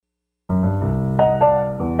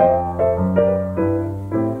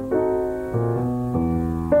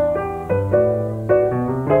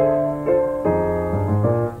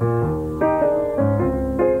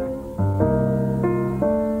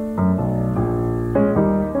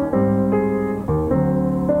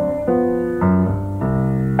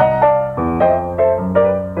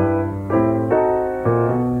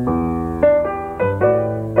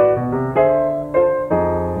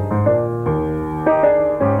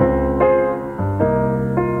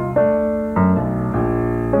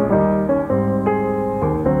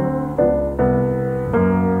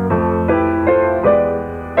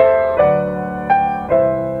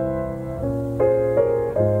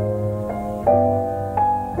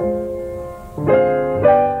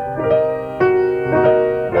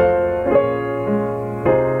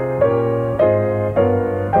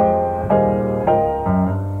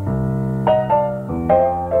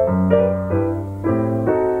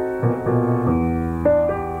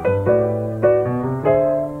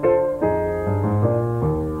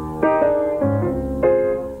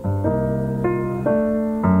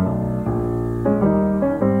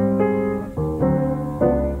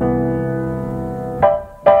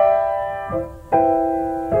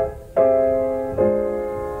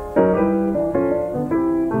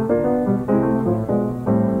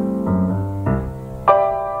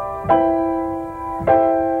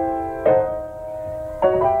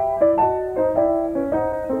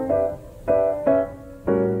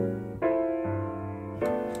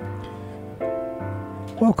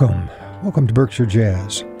Welcome to Berkshire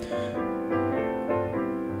Jazz.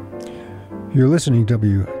 You're listening to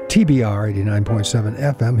WTBR 89.7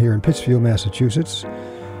 FM here in Pittsfield, Massachusetts.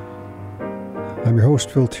 I'm your host,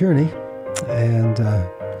 Phil Tierney, and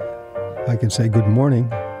I can say good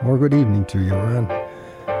morning or good evening to you on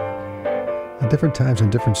at different times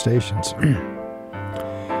and different stations.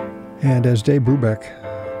 And as Dave Brubeck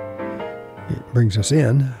brings us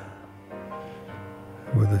in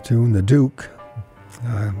with the tune, The Duke,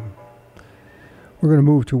 we're going to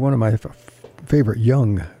move to one of my favorite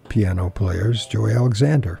young piano players, Joey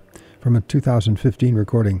Alexander, from a 2015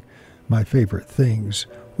 recording, My Favorite Things.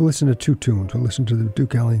 We'll listen to two tunes. We'll listen to the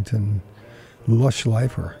Duke Ellington Lush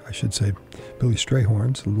Life, or I should say Billy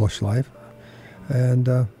Strayhorn's Lush Life, and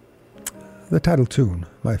the title tune,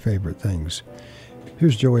 My Favorite Things.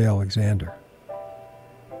 Here's Joey Alexander.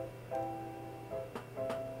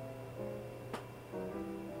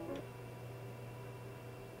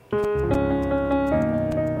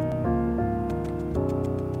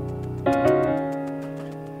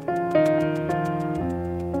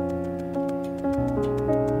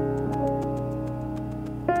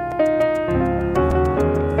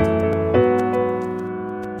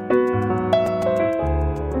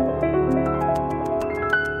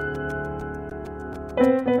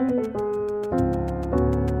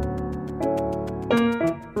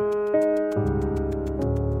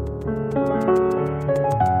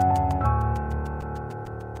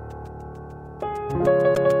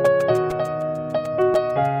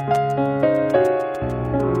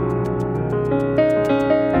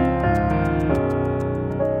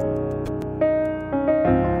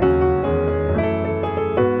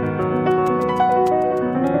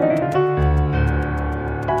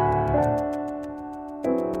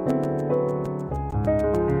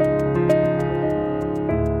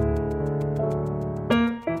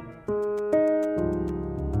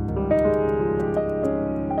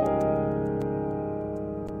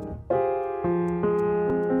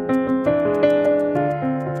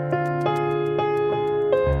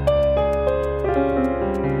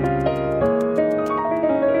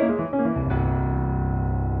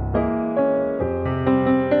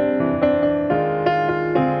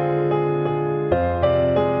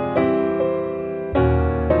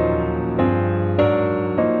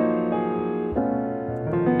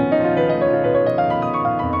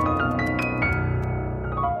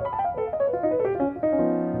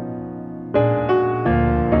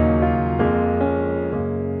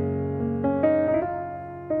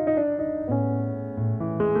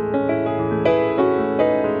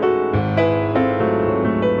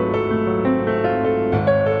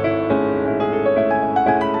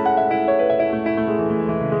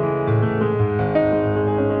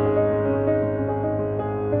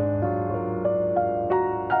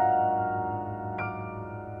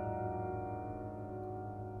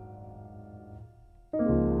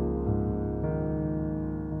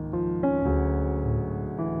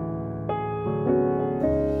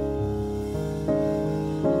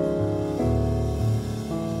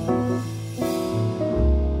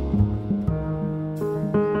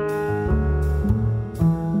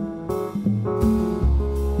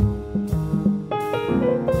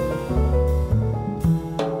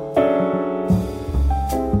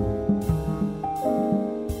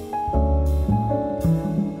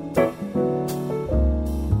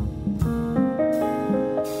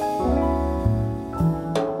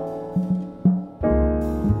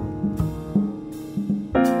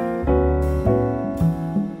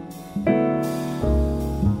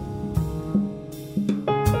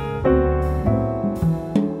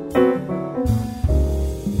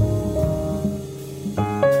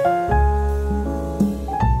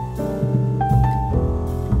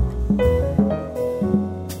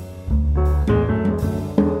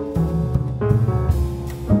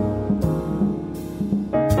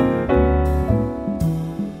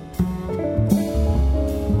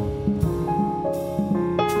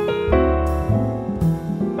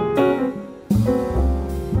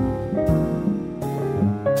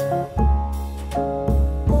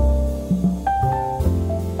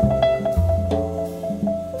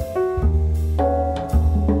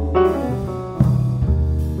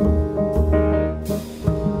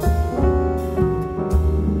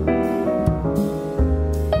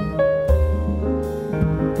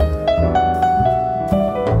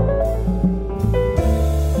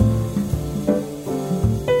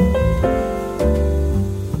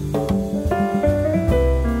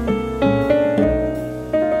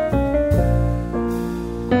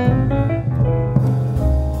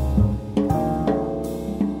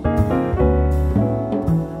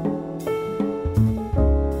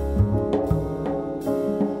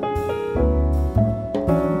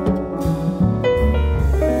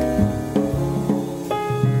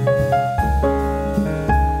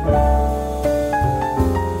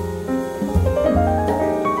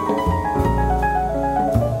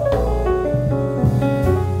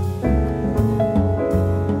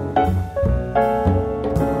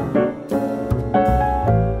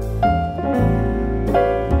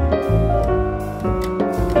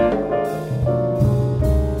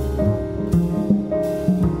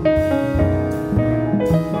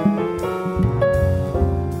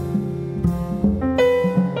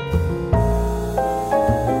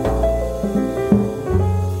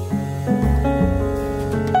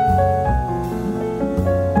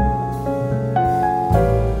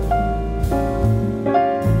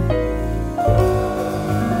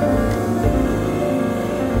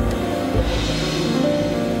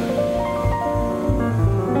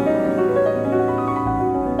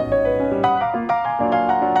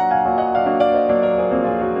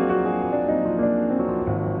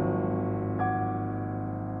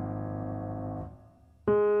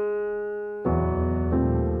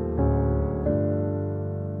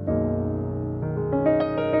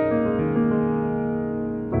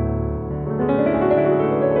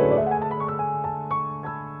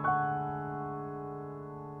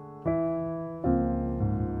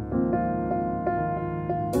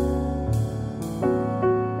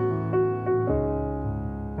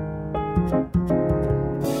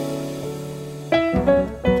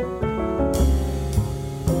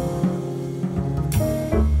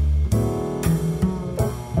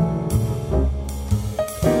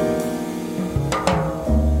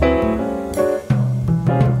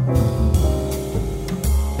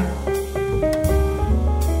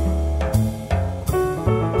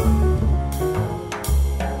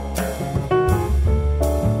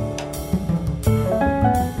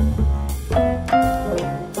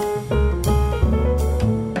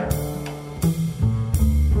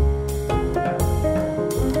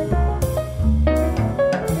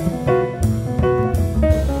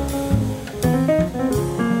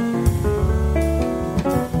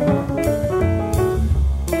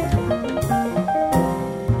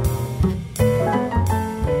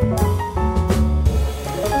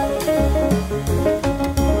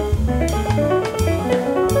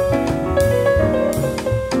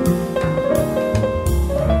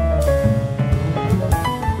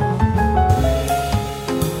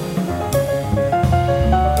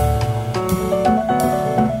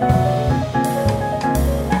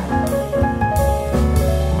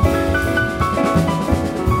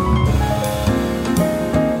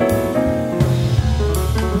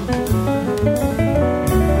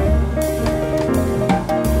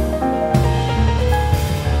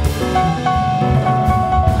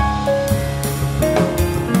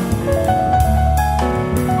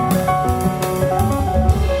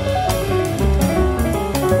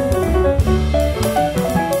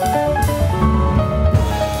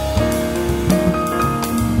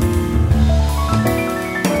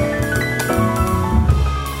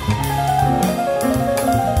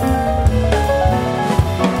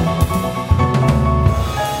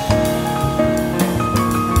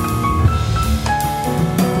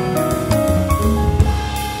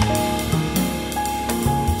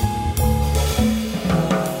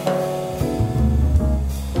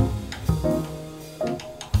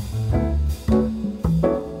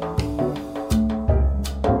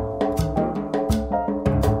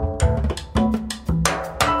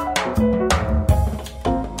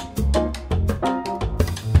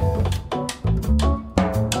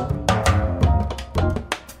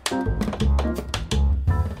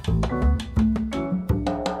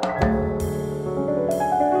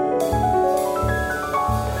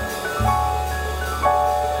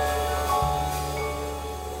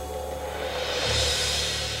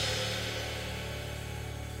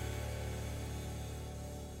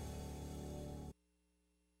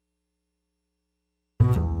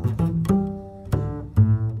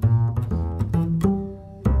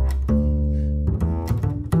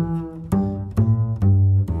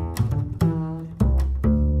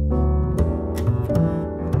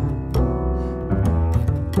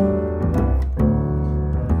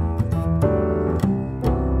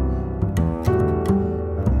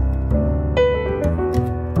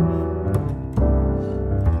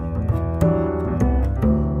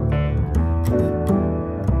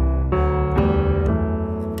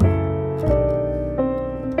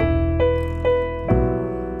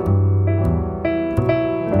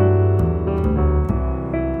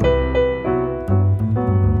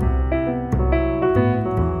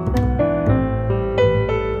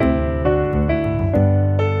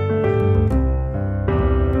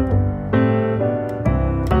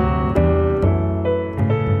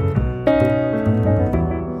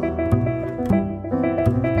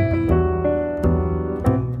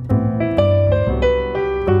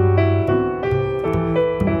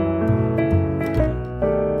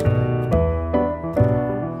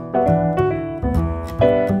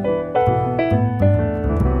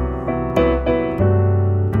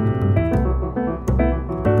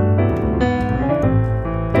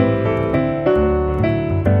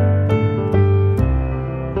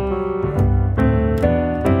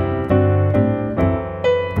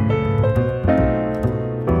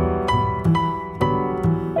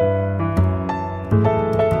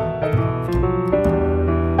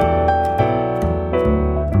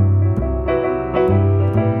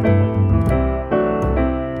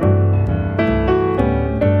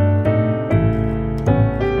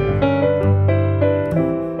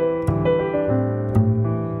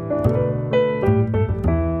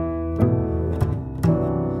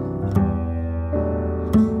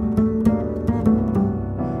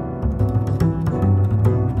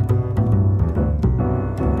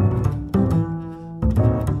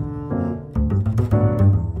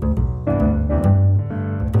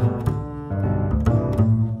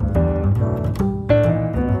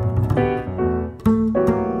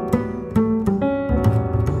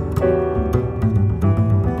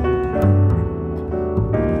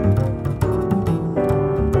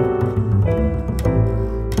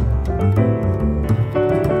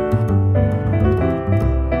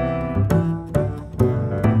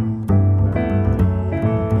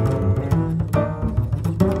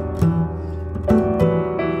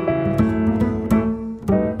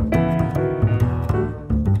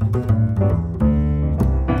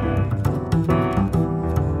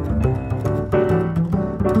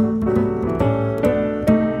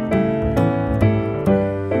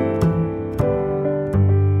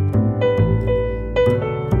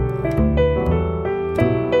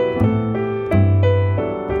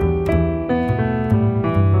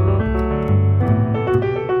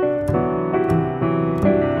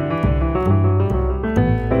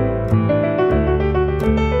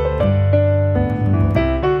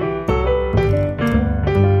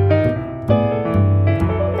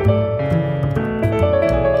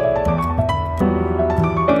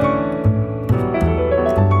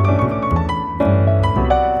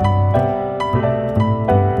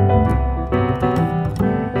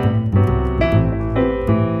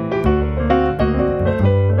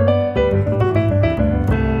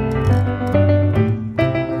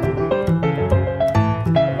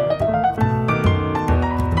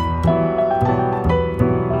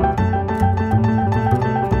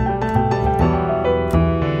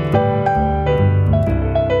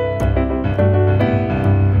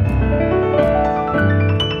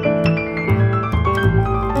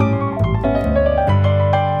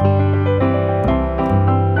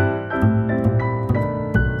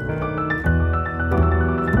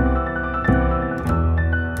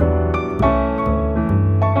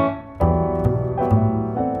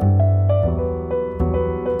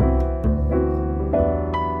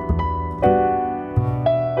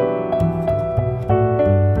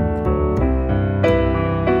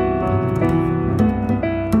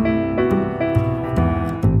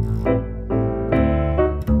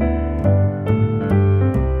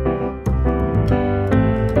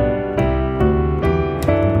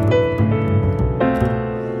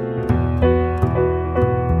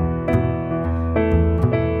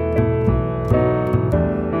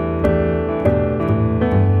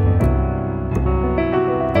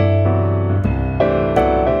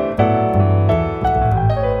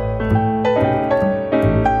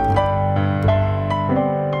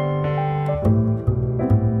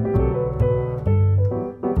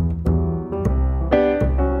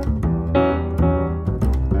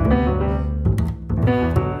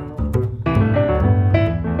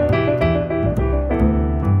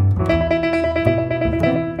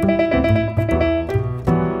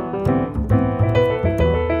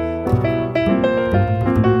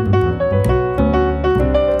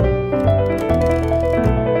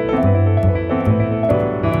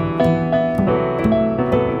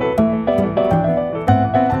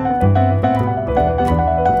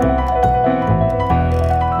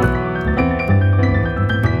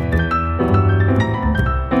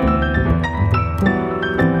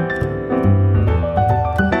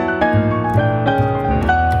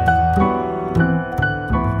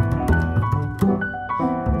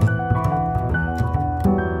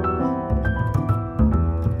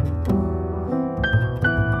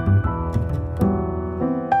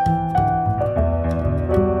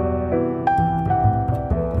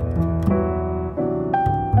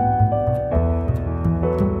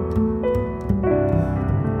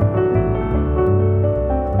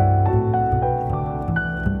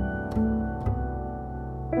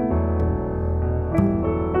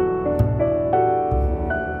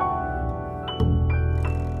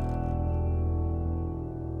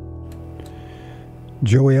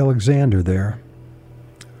 Joey Alexander there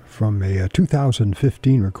from a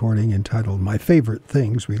 2015 recording entitled My Favorite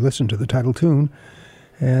Things. We listened to the title tune,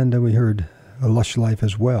 and we heard A Lush Life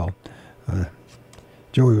as well.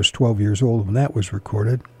 Joey was 12 years old when that was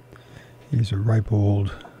recorded. He's a ripe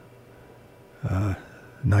old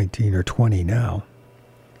 19 or 20 now,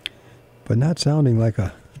 but not sounding like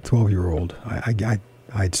a 12-year-old,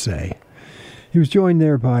 I'd say. He was joined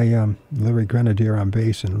there by Larry Grenadier on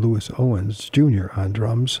bass and Louis Owens Jr. on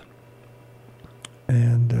drums.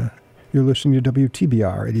 And you're listening to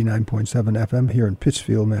WTBR 89.7 FM here in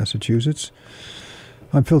Pittsfield, Massachusetts.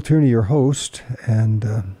 I'm Phil Tierney, your host,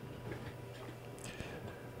 and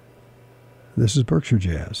this is Berkshire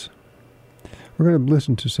Jazz. We're going to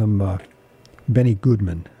listen to some Benny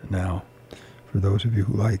Goodman now, for those of you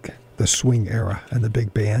who like the swing era and the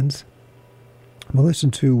big bands. We'll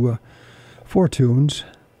listen to 4 tunes.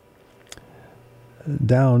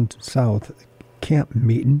 Down South, Camp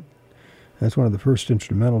Meetin'. That's one of the first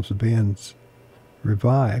instrumentals the band's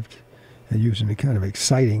revived, and using a kind of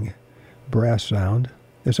exciting brass sound.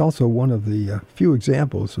 It's also one of the few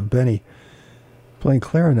examples of Benny playing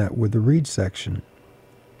clarinet with the reed section.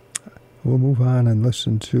 We'll move on and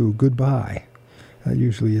listen to Goodbye. That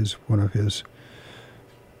usually is one of his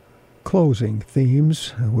closing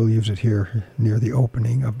themes. We'll use it here near the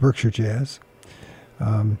opening of Berkshire Jazz.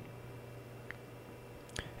 And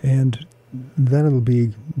then it'll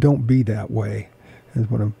be Don't Be That Way. It's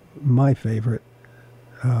one of my favorite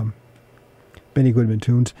Benny Goodman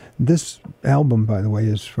tunes. This album, by the way,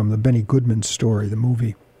 is from the Benny Goodman Story, the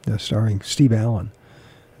movie starring Steve Allen.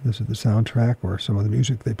 This is the soundtrack or some of the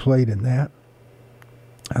music they played in that.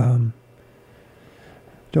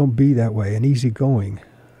 Don't Be That Way, an easygoing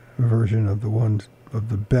version of one of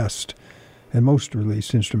the best and most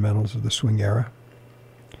released instrumentals of the swing era.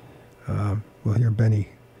 We'll hear Benny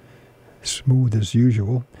smooth as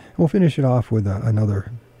usual. And we'll finish it off with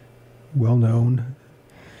another well-known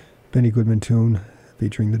Benny Goodman tune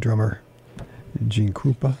featuring the drummer Gene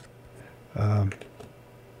Krupa.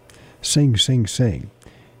 Sing, Sing, Sing.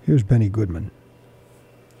 Here's Benny Goodman.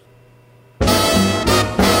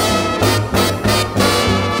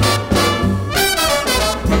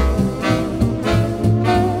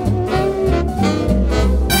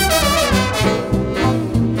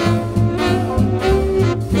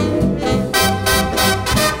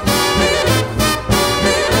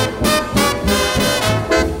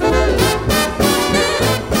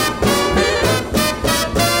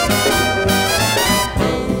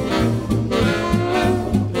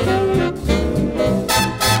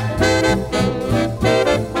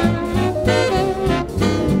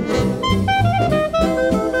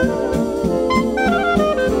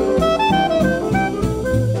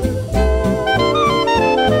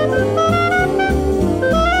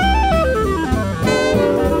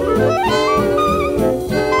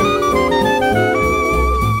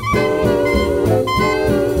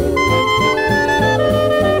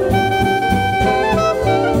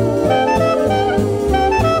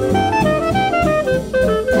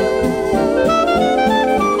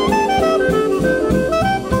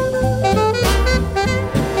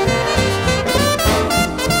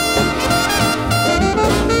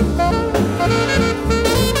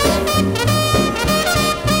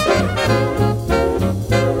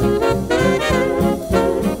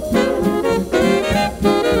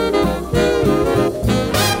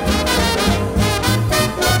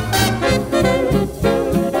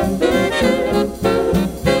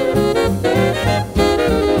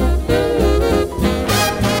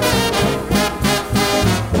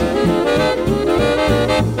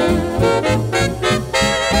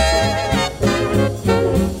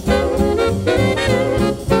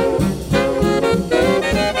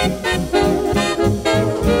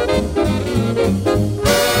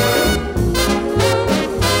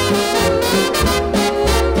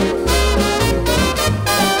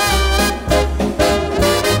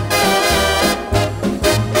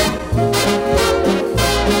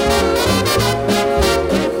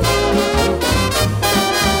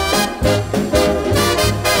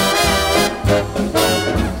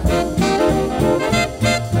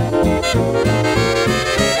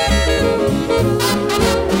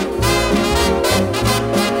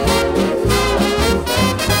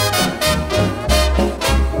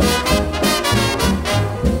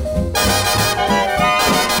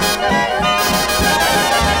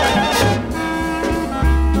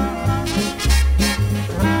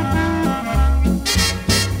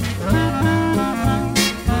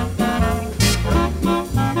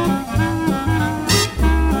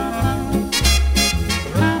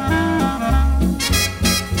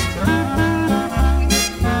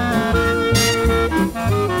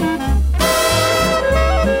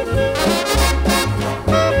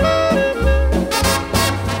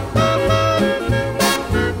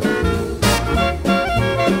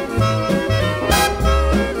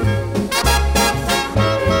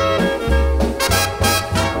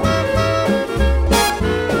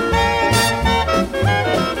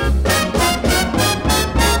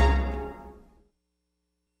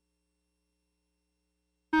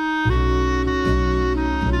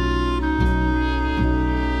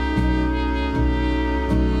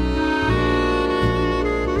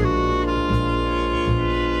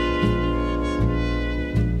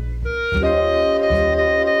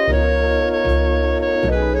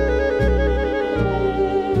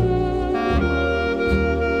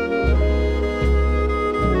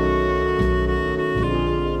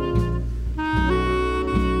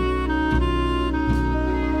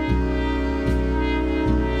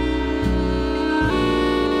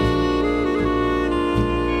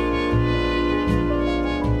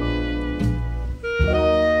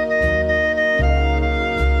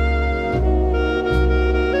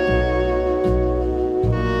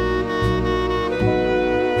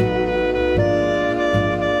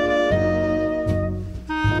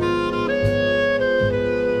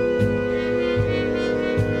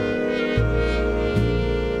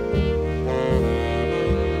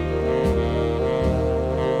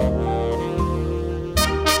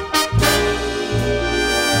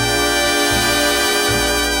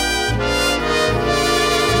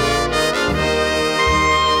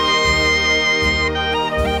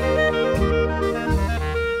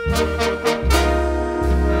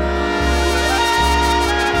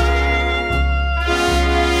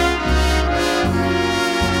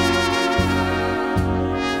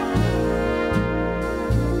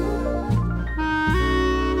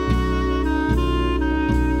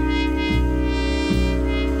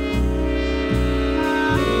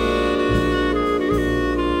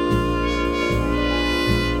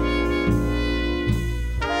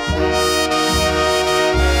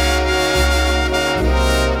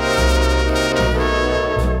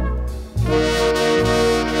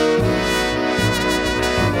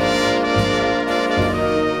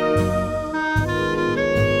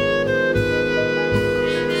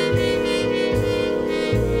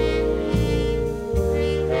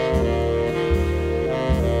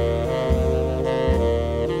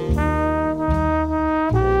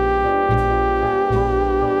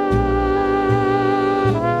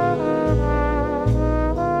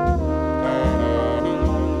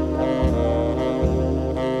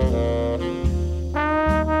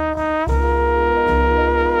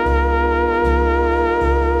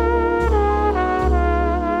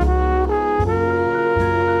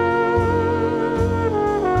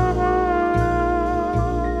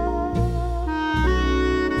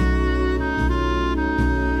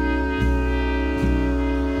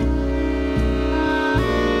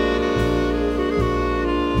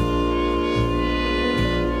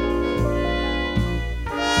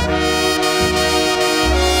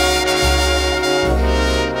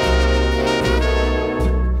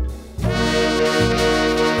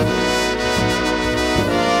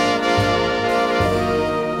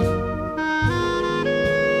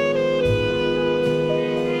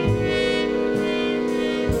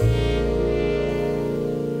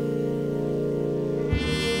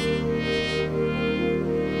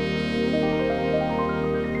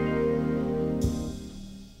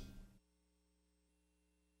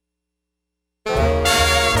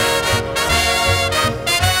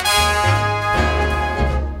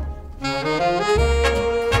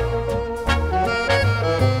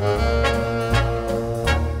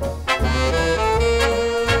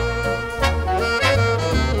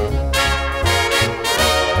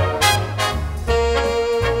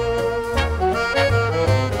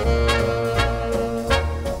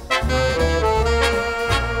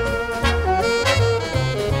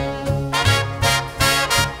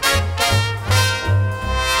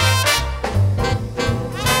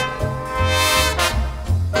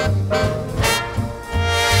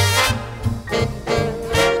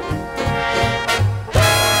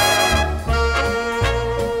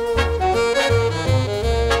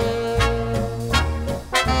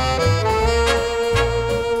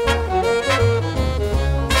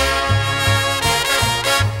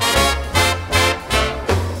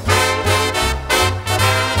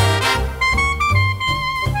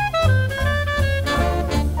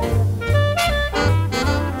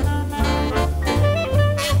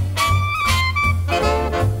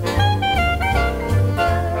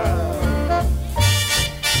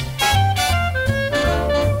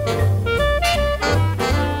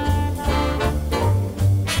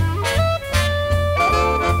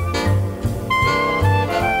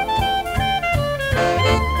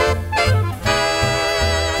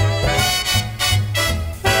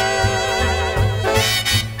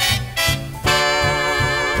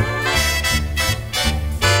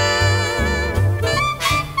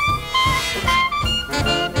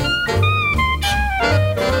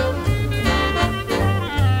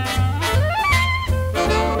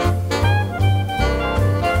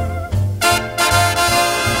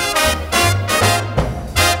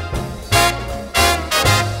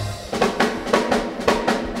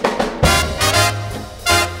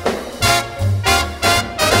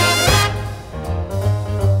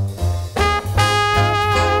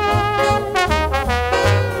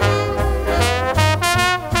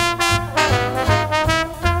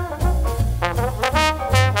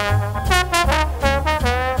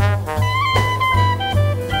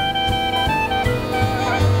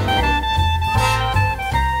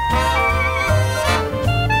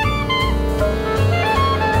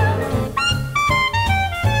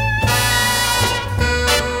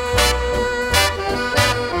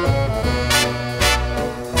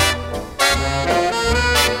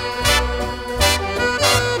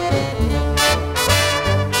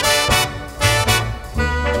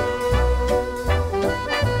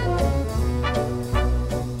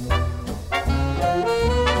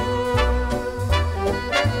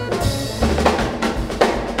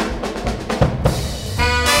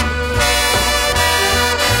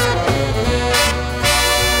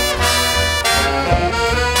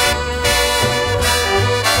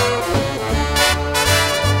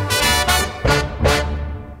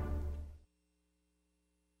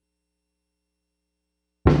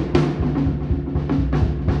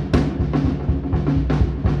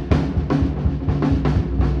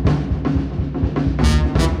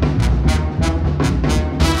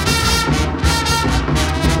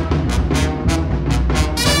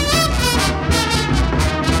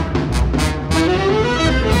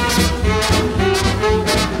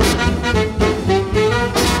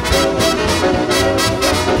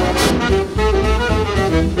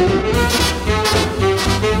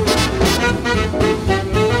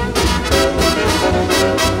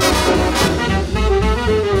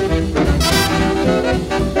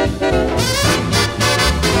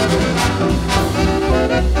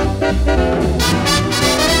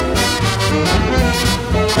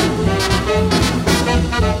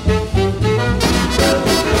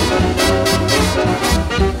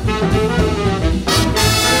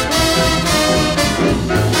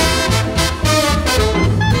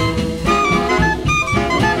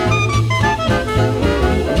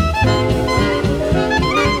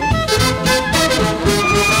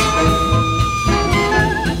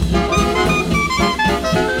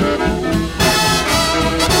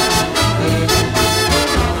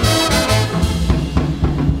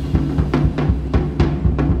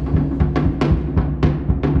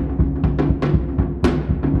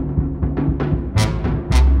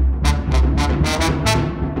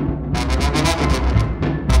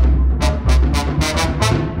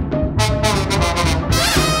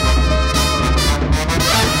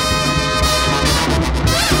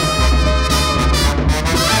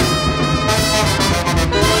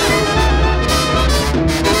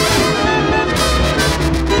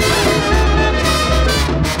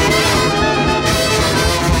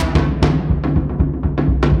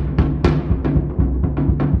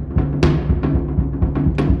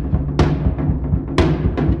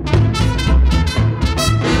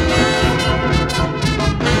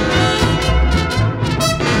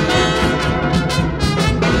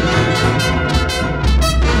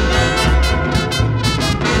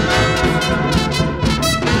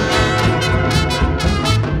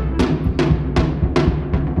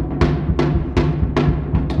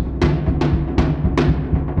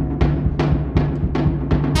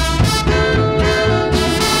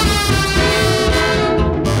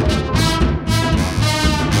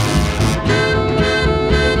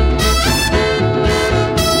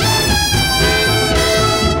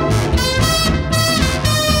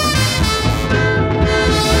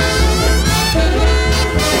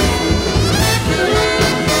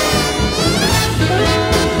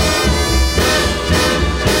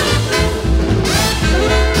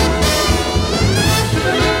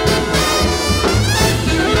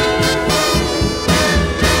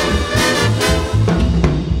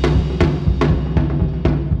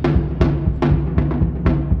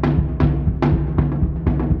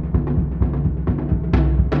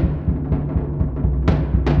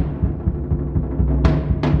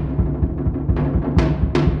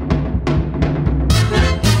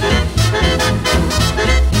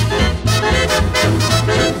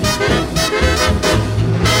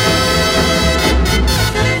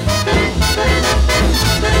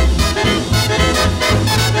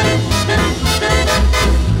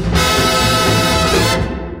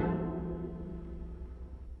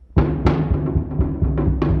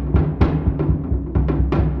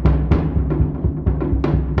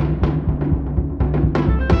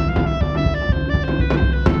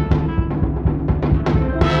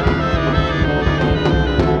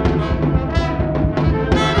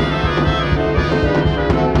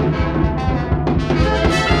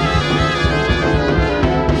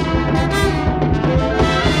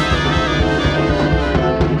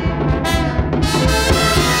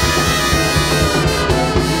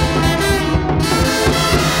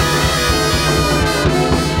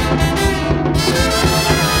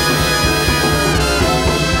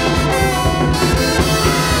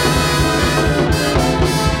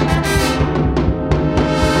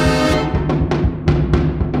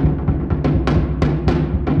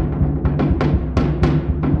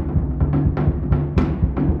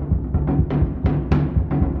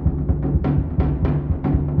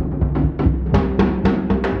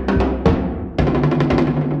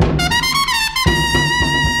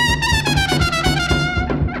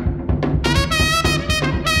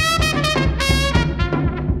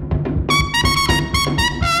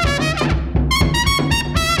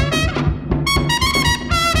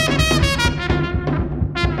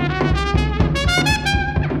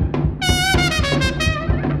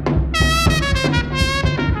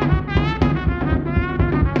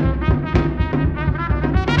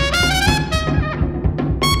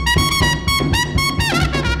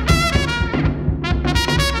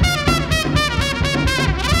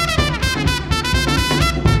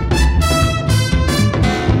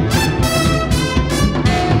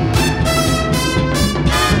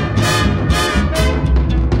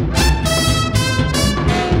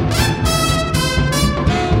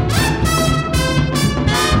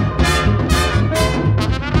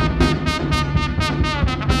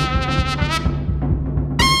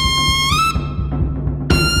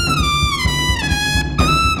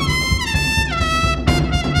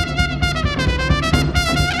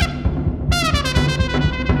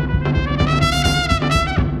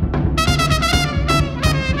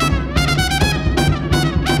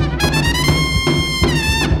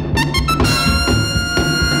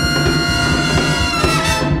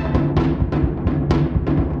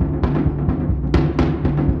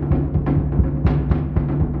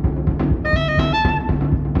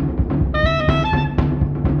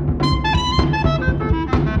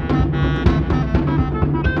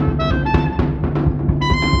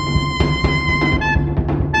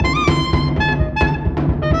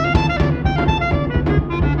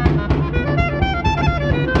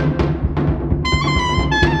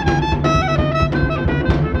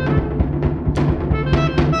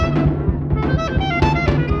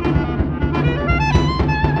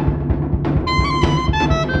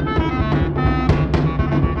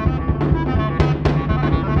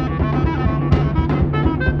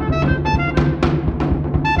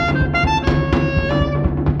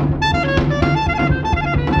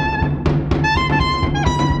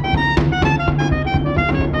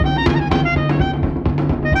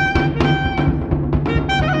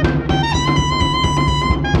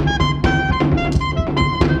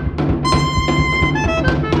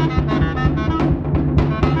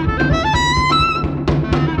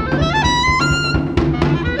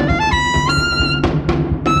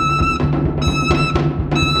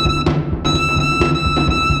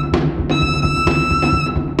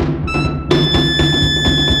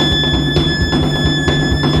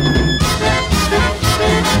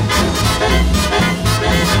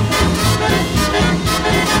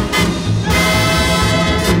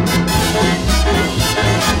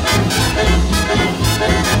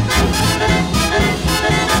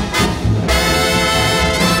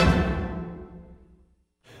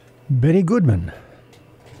 Benny Goodman,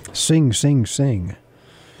 Sing, Sing, Sing.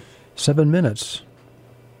 7 minutes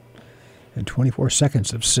and 24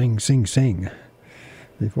 seconds of Sing, Sing, Sing.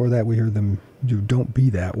 Before that, we heard them do Don't Be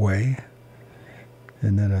That Way.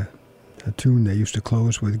 And then a tune they used to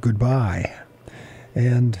close with Goodbye.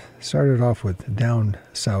 And started off with Down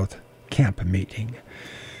South Camp Meeting.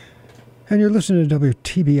 And you're listening to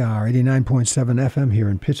WTBR 89.7 FM here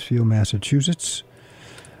in Pittsfield, Massachusetts.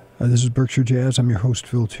 This is Berkshire Jazz. I'm your host,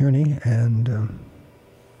 Phil Tierney. And,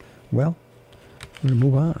 well, we're going to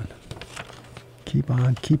move on. Keep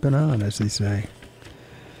on keeping on, as they say.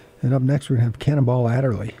 And up next, we're going to have Cannonball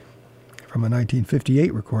Adderley from a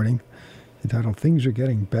 1958 recording entitled Things Are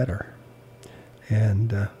Getting Better.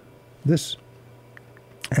 And this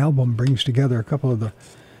album brings together a couple of the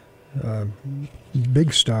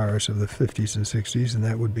big stars of the 50s and 60s, and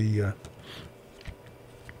that would be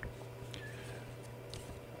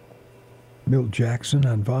Milt Jackson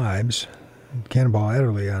on vibes, Cannonball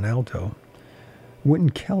Adderley on alto, Wynton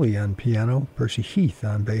Kelly on piano, Percy Heath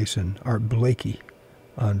on bass, and Art Blakey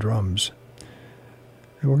on drums.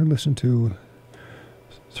 And we're going to listen to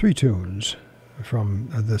 3 tunes from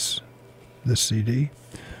this CD.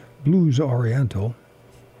 Blues Oriental,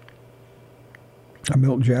 a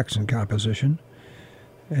Milt Jackson composition,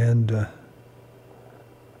 and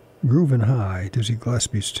Groovin' High, Dizzy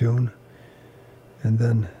Gillespie's tune, and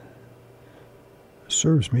then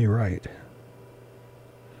Serves Me Right.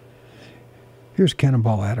 Here's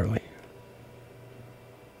Cannonball Adderley.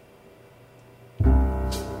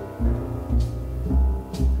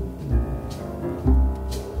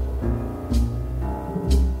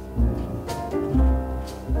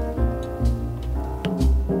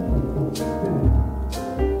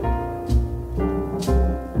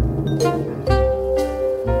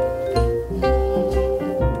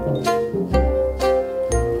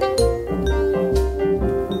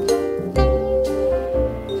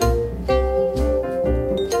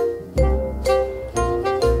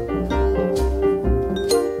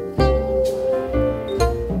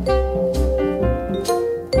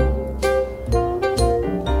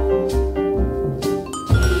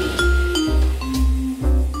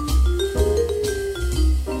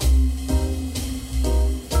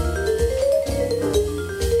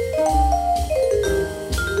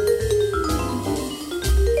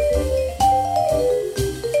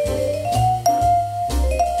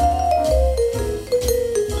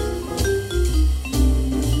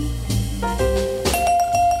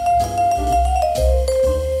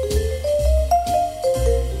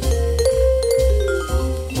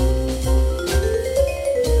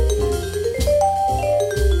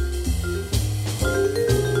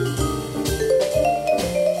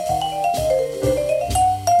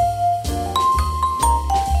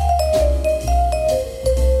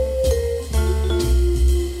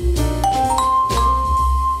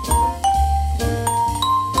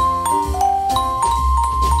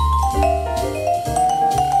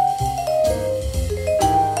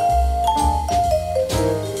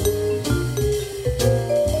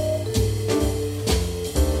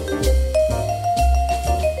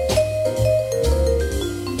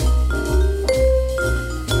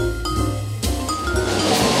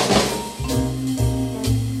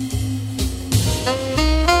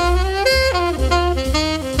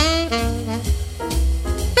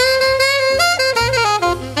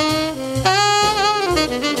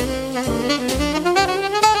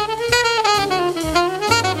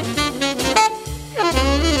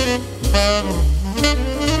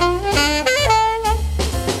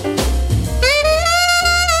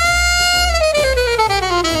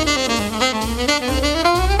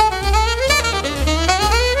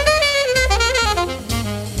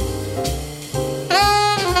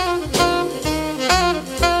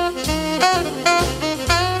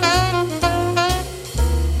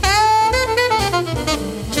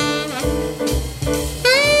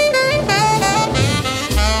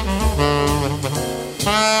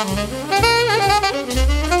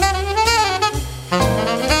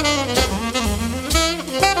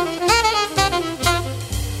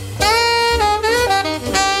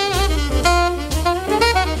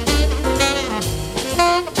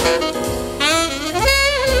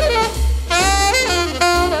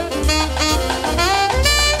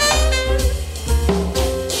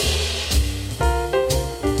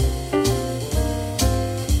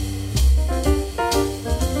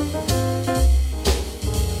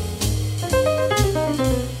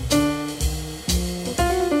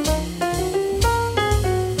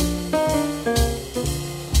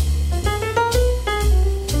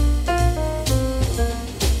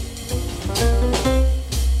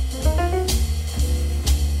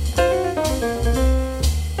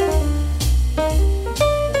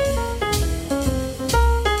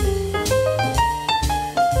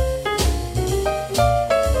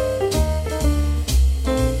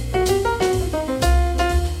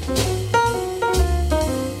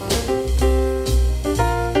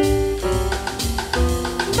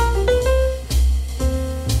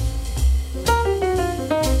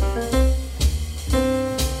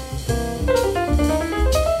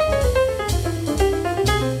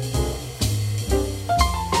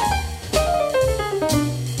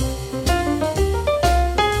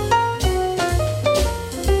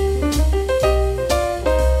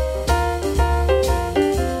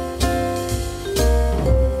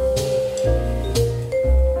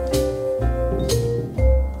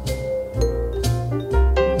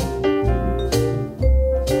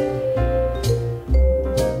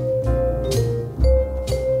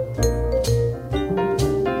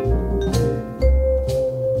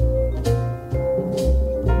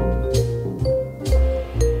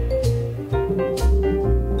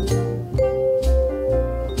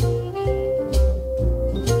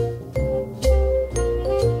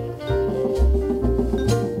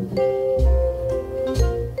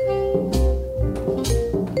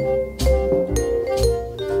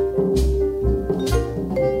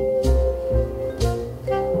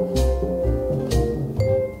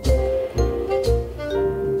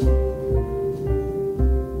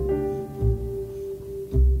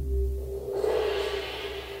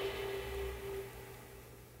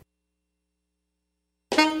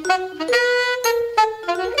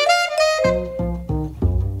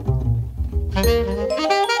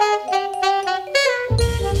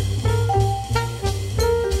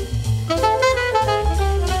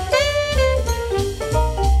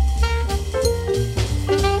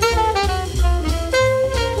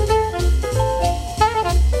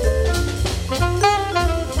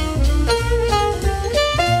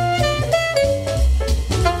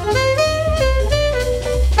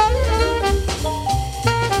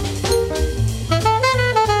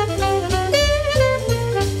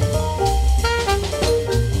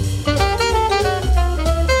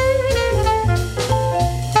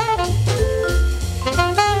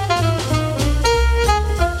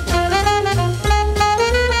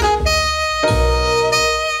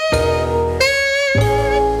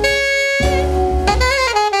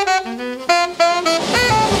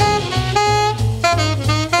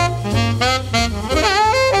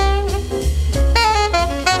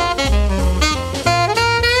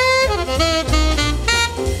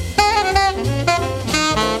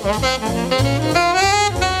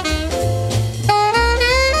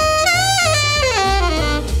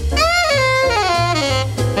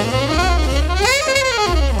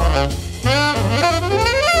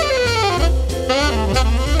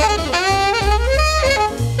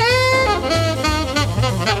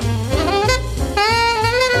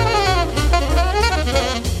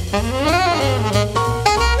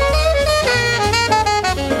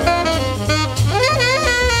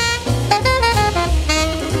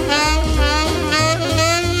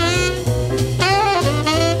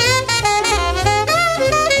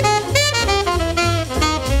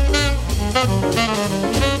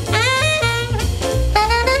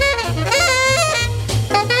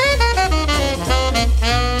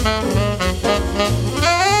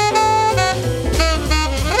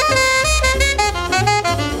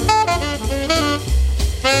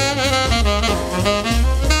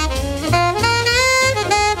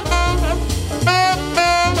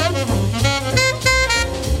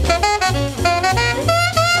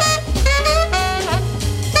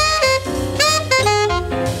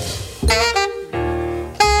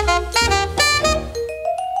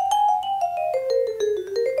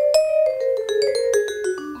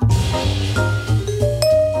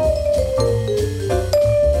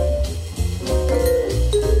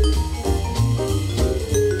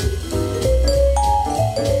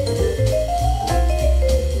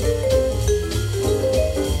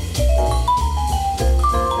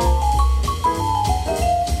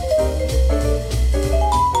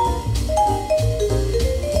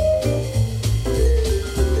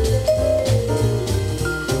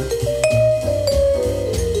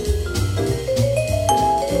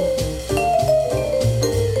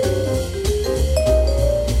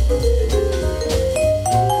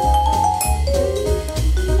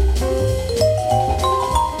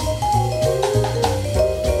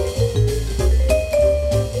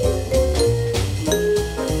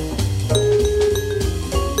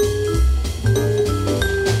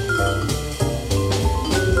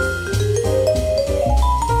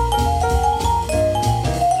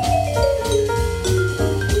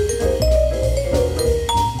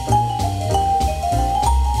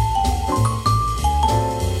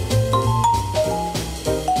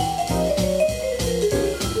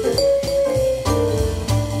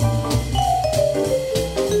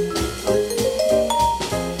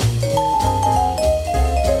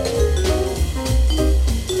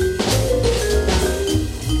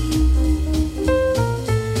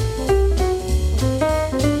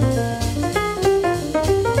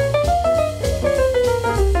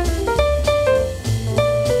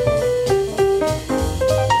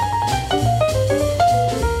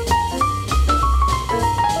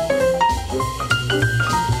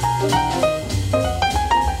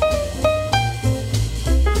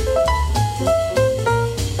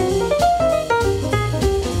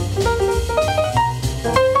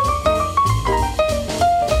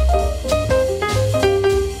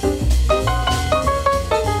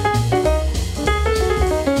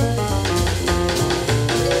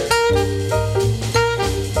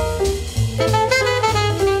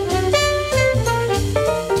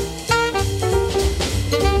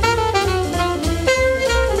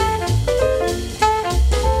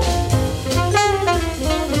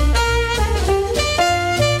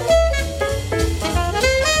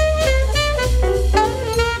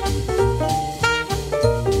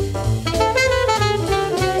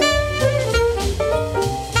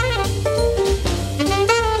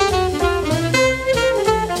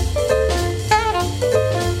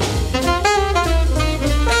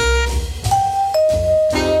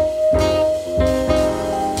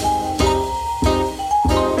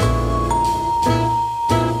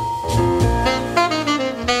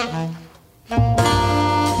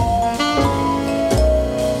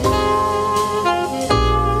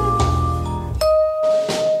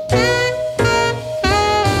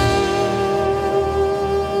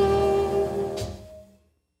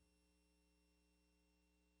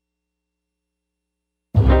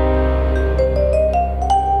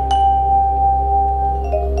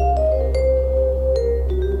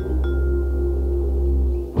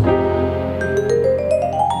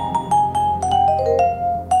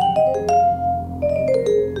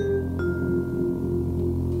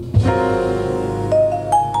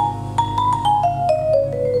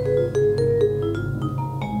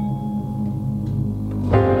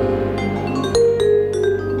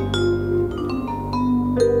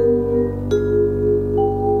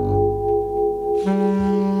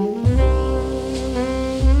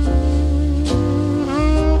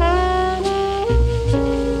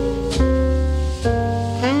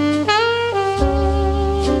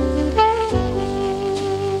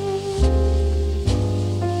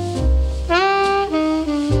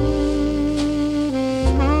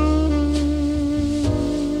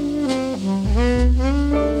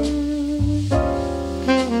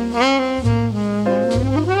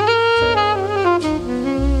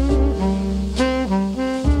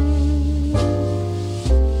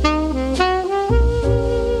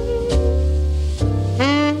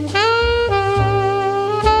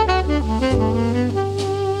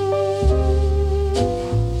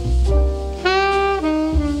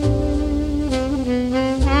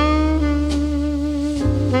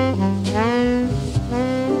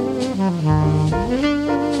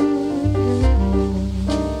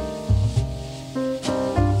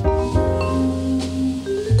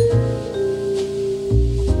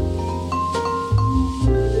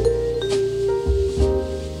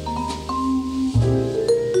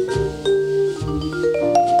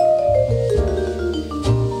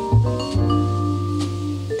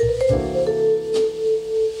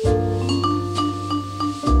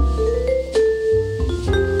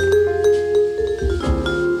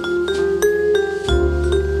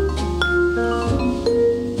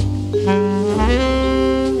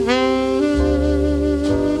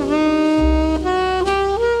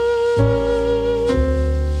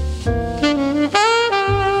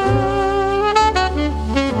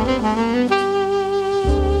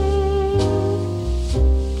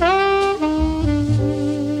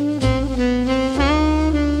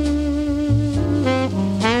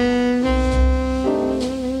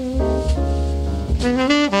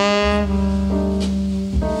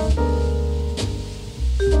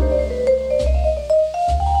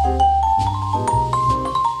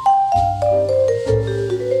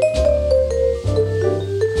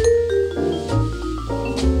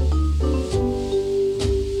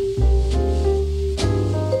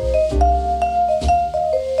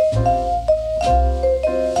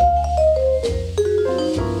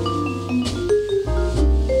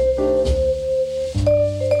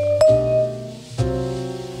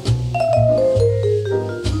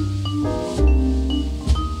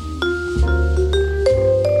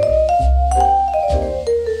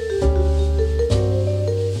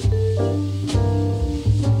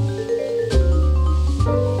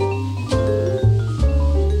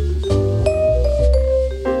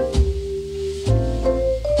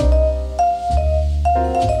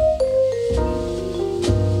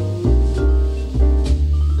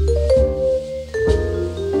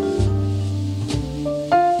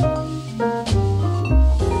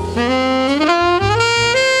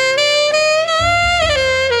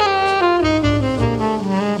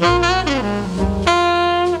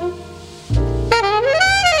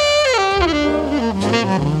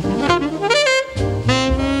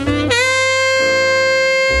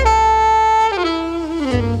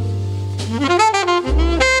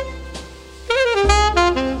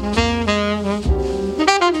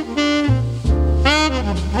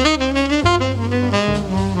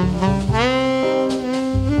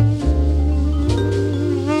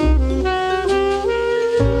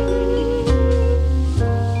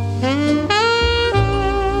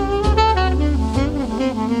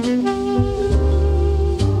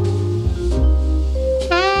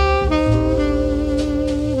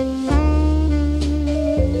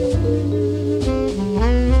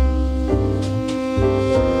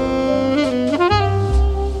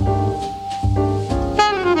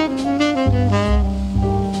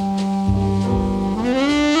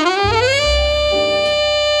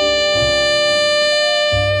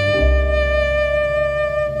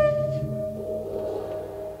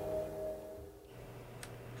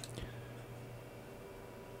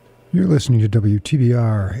 You're listening to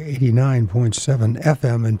WTBR 89.7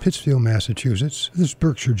 FM in Pittsfield, Massachusetts. This is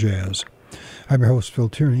Berkshire Jazz. I'm your host, Phil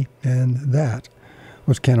Tierney, and that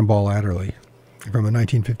was Cannonball Adderley from a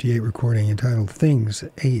 1958 recording entitled Things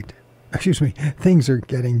Are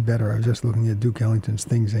Getting Better. I was just looking at Duke Ellington's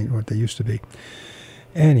Things Ain't What They Used to Be.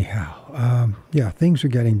 Anyhow, things are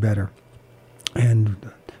getting better.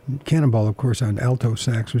 And Cannonball, of course, on alto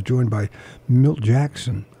sax was joined by Milt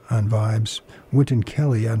Jackson on vibes, Wynton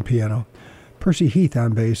Kelly on piano, Percy Heath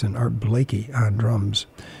on bass, and Art Blakey on drums.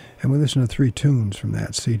 And we listen to three tunes from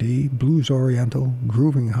that CD, Blues Oriental,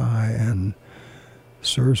 Grooving High, and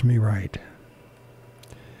Serves Me Right.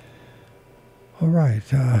 All right,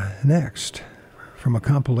 next, from a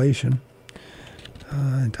compilation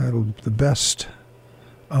entitled The Best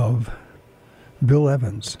of Bill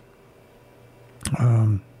Evans.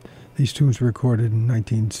 These tunes were recorded in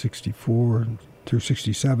 1964 through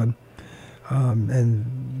 67,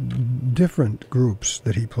 and different groups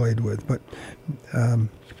that he played with. But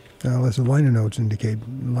as the liner notes indicate,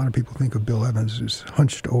 a lot of people think of Bill Evans as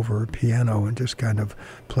hunched over a piano and just kind of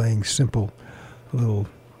playing simple little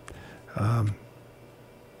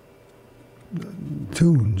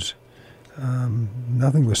tunes.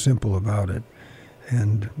 Nothing was simple about it.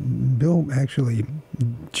 And Bill actually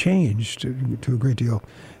changed to a great deal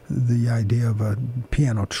the idea of a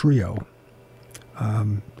piano trio.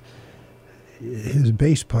 His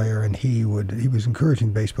bass player and he was encouraging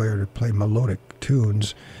the bass player to play melodic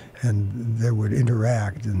tunes, and they would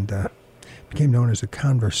interact, and became known as a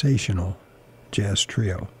conversational jazz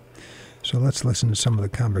trio. So let's listen to some of the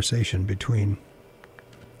conversation between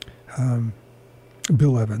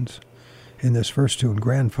Bill Evans in this first tune,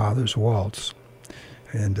 Grandfather's Waltz.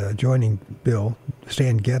 And joining Bill,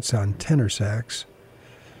 Stan Getz on tenor sax,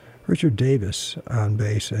 Richard Davis on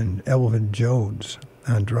bass, and Elvin Jones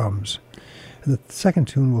on drums. And the second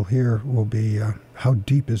tune we'll hear will be How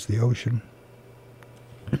Deep Is the Ocean?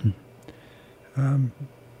 An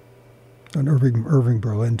Irving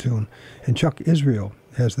Berlin tune. And Chuck Israel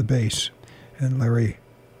has the bass, and Larry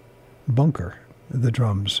Bunker the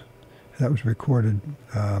drums. That was recorded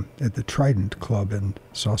at the Trident Club in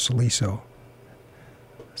Sausalito,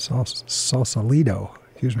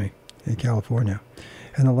 in California.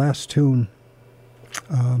 And the last tune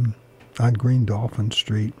on Green Dolphin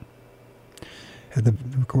Street,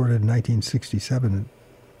 recorded in 1967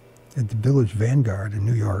 at the Village Vanguard in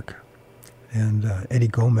New York. And Eddie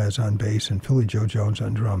Gomez on bass and Philly Joe Jones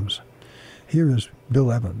on drums. Here is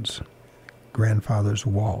Bill Evans, Grandfather's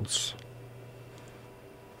Waltz.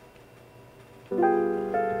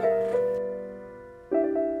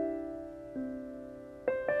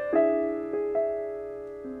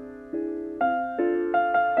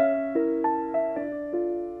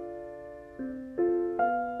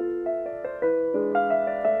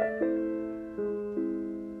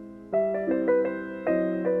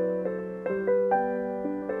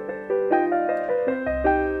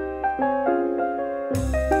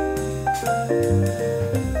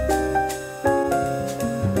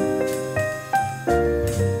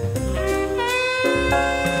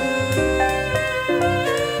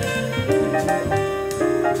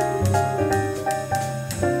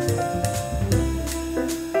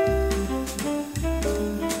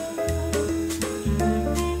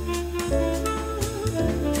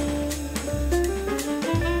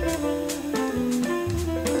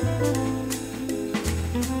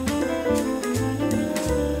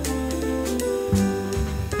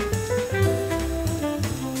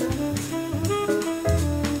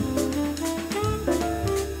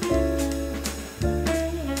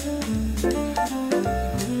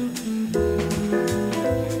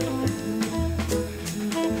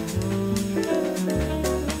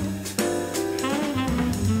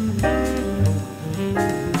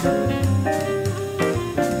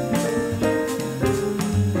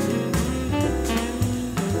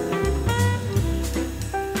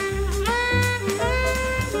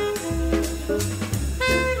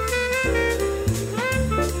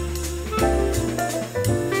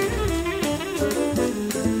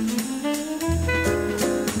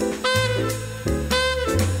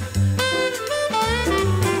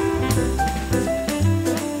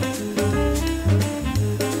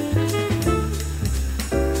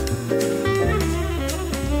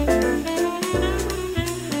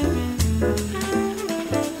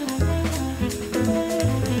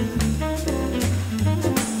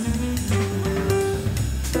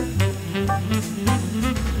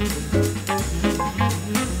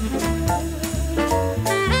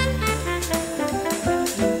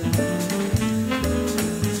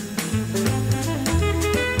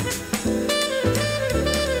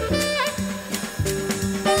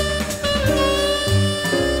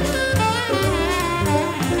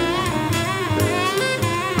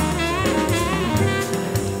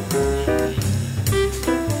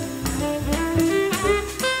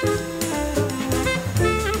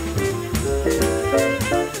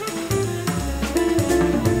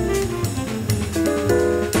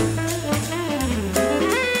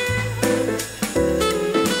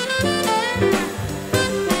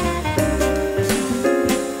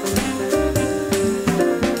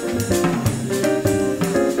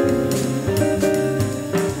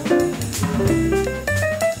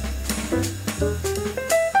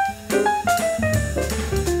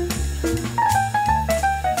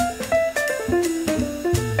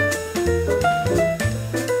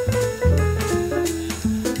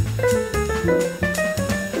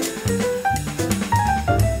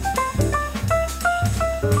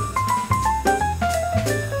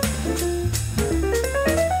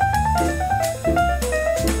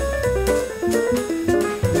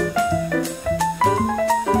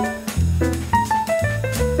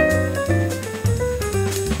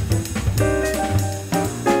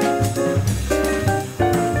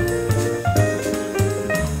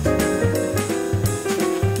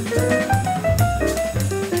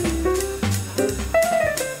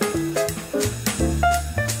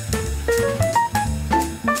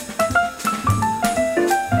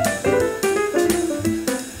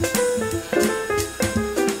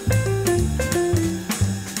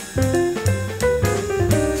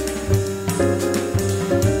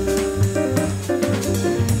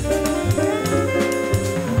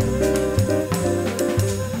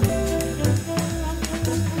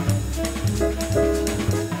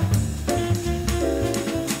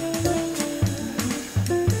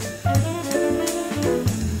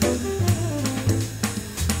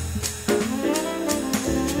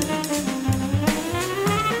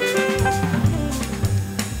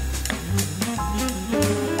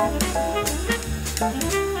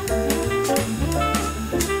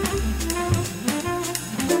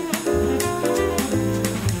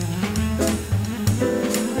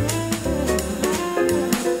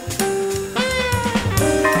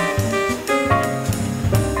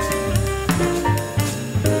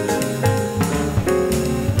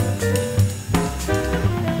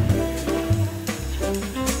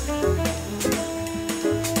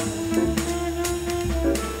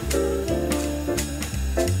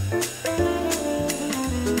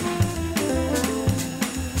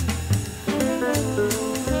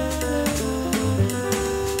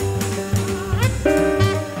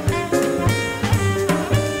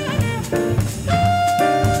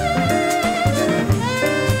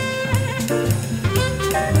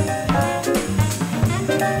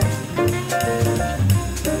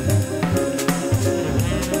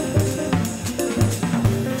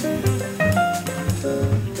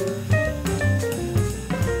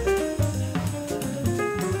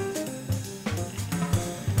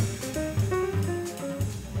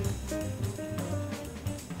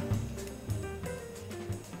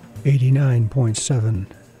 89.7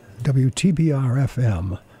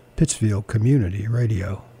 WTBR-FM, Pittsfield Community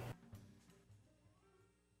Radio.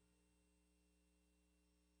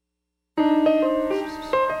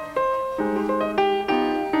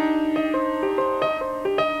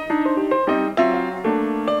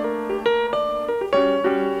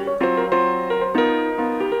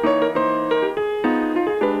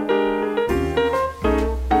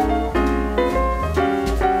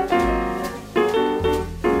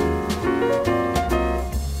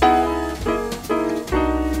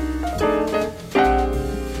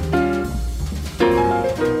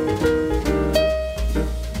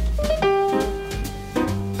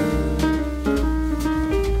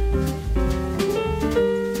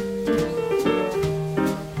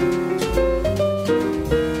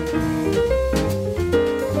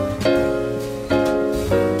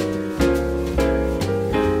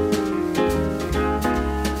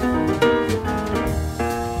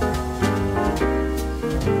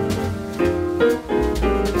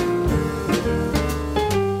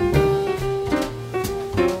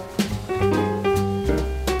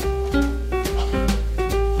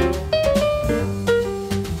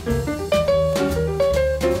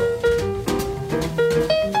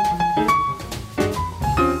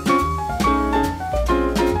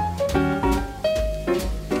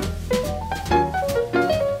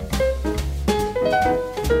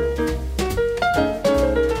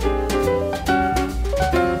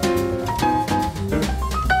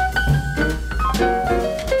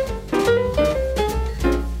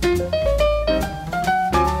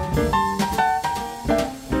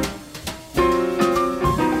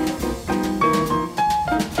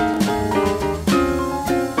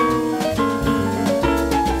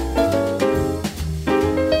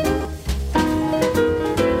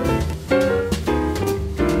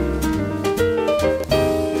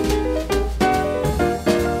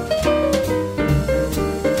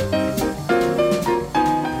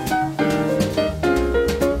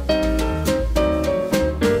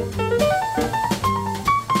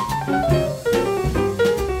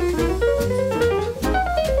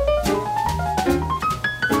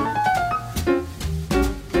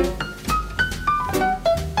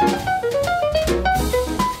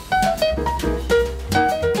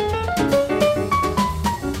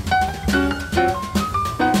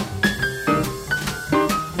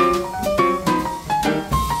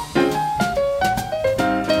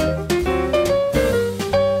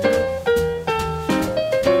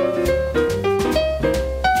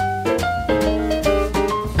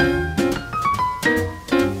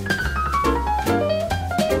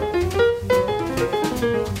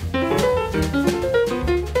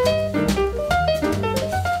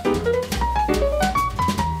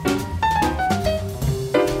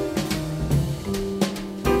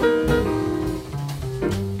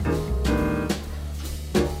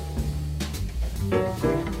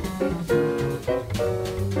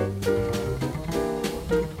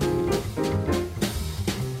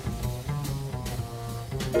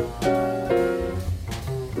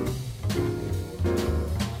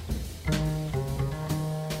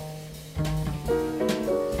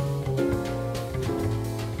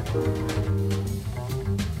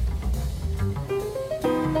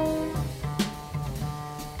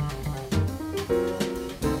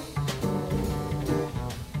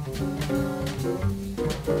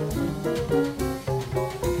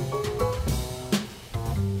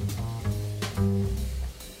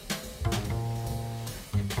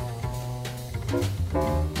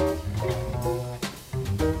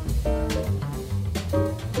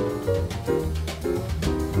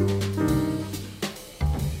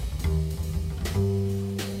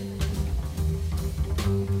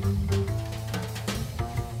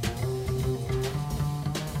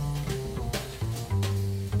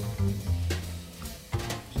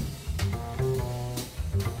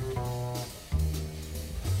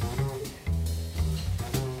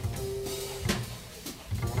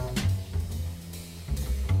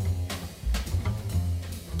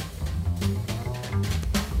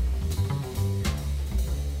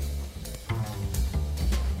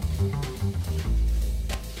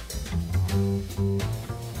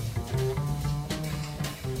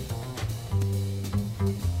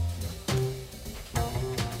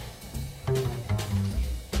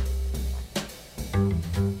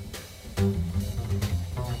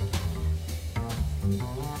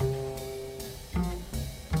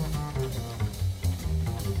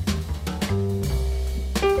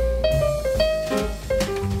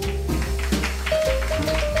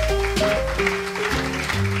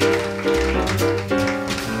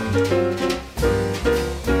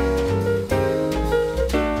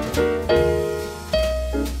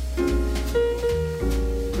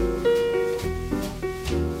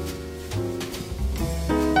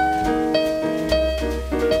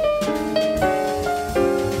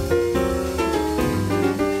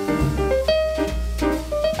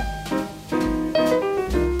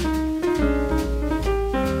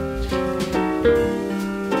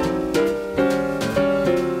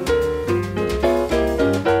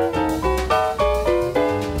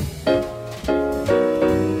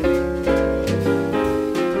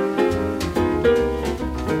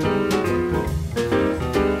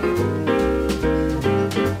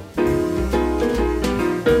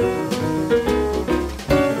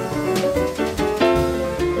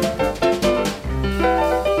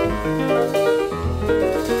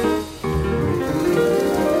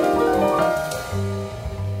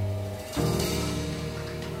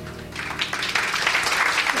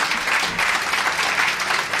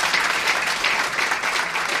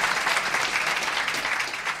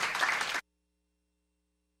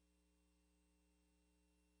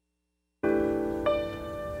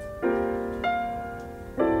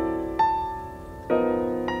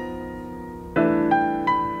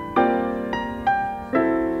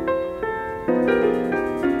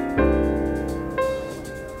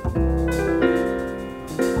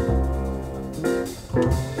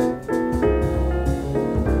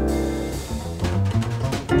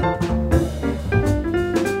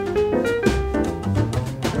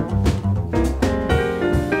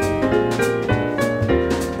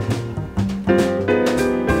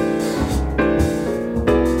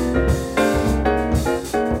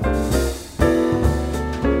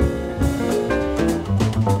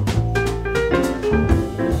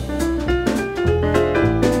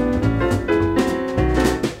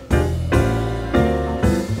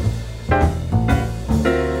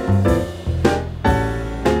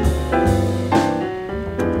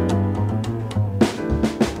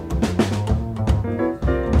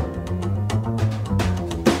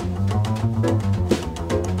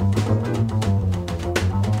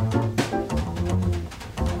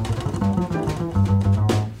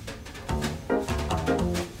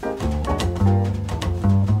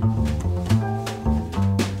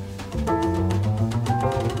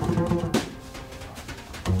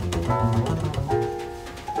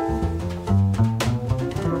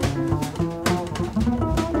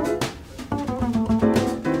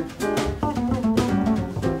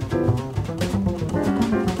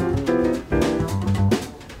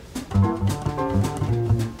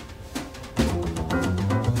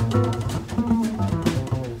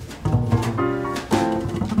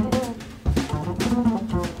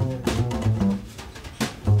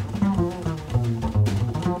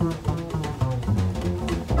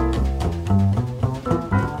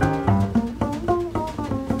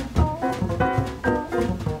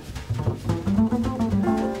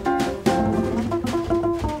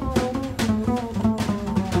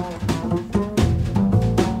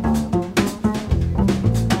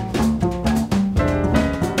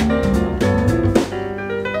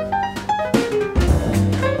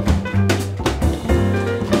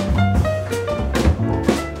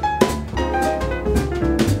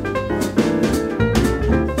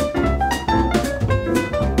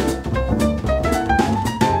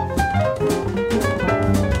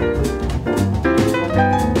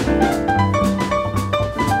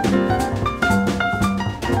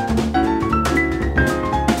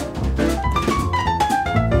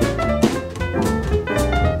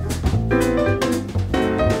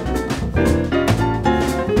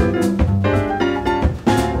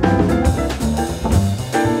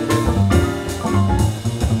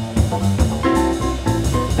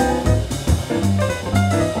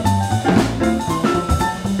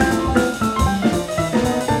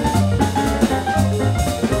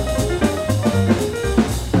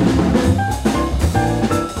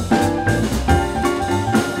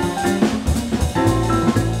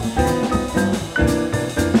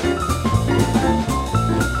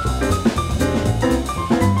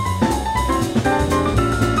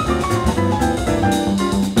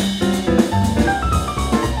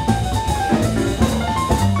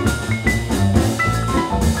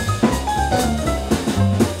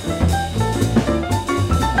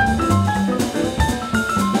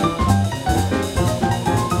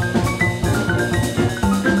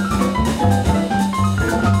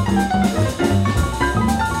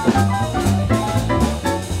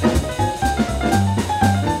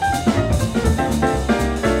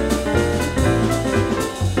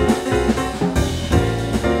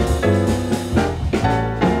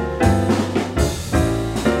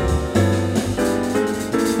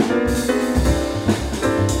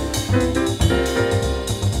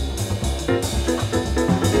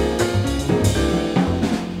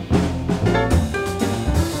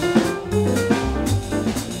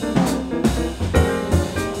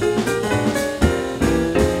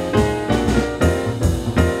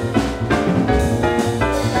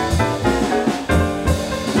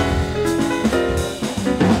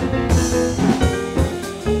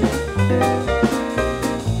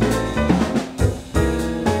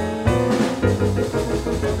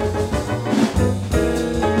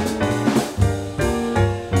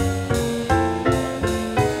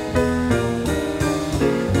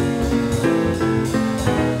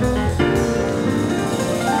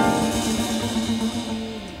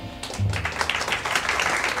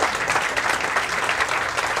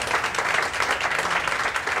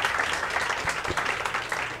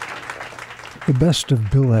 The best of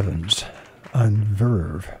Bill Evans on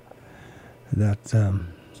Verve, that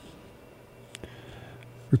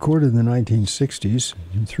recorded in the 1960s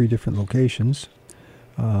in 3 different locations.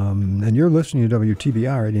 And you're listening to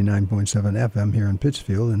WTBR 89.7 FM here in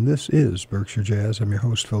Pittsfield, and this is Berkshire Jazz. I'm your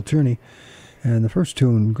host, Phil Tierney. And the first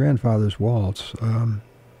tune, Grandfather's Waltz,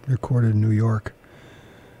 recorded in New York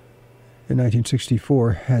in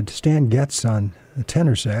 1964, had Stan Getz on the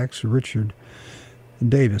tenor sax, Richard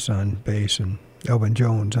Davis on bass, and Elvin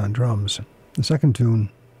Jones on drums. The second tune,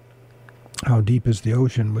 How Deep is the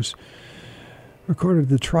Ocean, was recorded at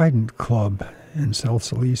the Trident Club in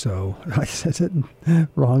Sausalito. I said it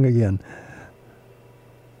wrong again.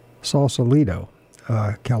 Sausalito,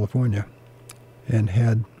 California, and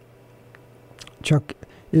had Chuck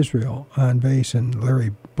Israel on bass and Larry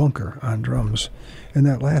Bunker on drums. And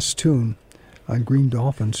that last tune on Green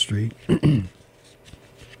Dolphin Street,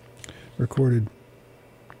 recorded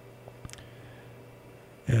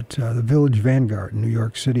at the Village Vanguard in New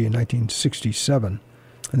York City in 1967.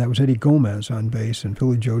 And that was Eddie Gomez on bass and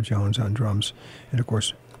Philly Joe Jones on drums. And, of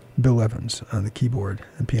course, Bill Evans on the keyboard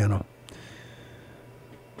and piano.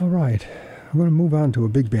 All right. I'm going to move on to a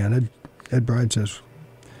big band. Ed Bride says,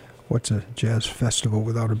 what's a jazz festival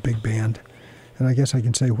without a big band? And I guess I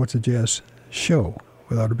can say, what's a jazz show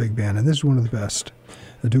without a big band? And this is one of the best,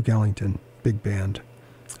 the Duke Ellington Big Band,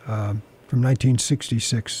 from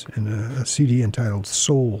 1966 in a CD entitled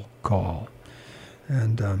Soul Call.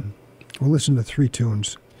 And we'll listen to 3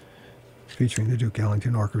 tunes featuring the Duke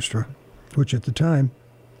Ellington Orchestra, which at the time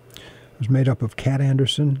was made up of Cat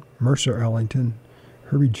Anderson, Mercer Ellington,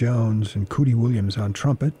 Herbie Jones, and Cootie Williams on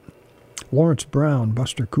trumpet, Lawrence Brown,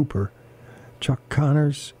 Buster Cooper, Chuck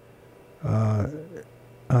Connors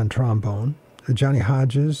on trombone, Johnny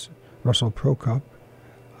Hodges, Russell Prokop,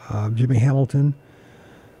 Jimmy Hamilton,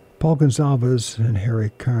 Paul Gonsalves, and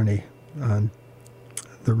Harry Carney on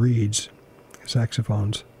the reeds,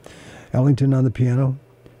 saxophones, Ellington on the piano,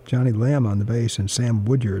 Johnny Lamb on the bass, and Sam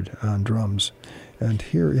Woodyard on drums. And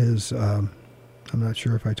here is, I'm not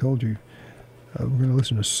sure if I told you, we're going to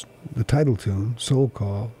listen to the title tune, Soul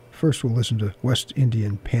Call. First we'll listen to West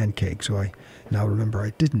Indian Pancake, so I now remember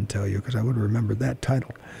I didn't tell you because I would have remembered that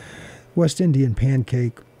title. West Indian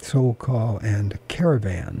Pancake, Soul Call, and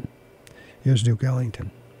Caravan. Here's Duke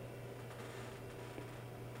Ellington.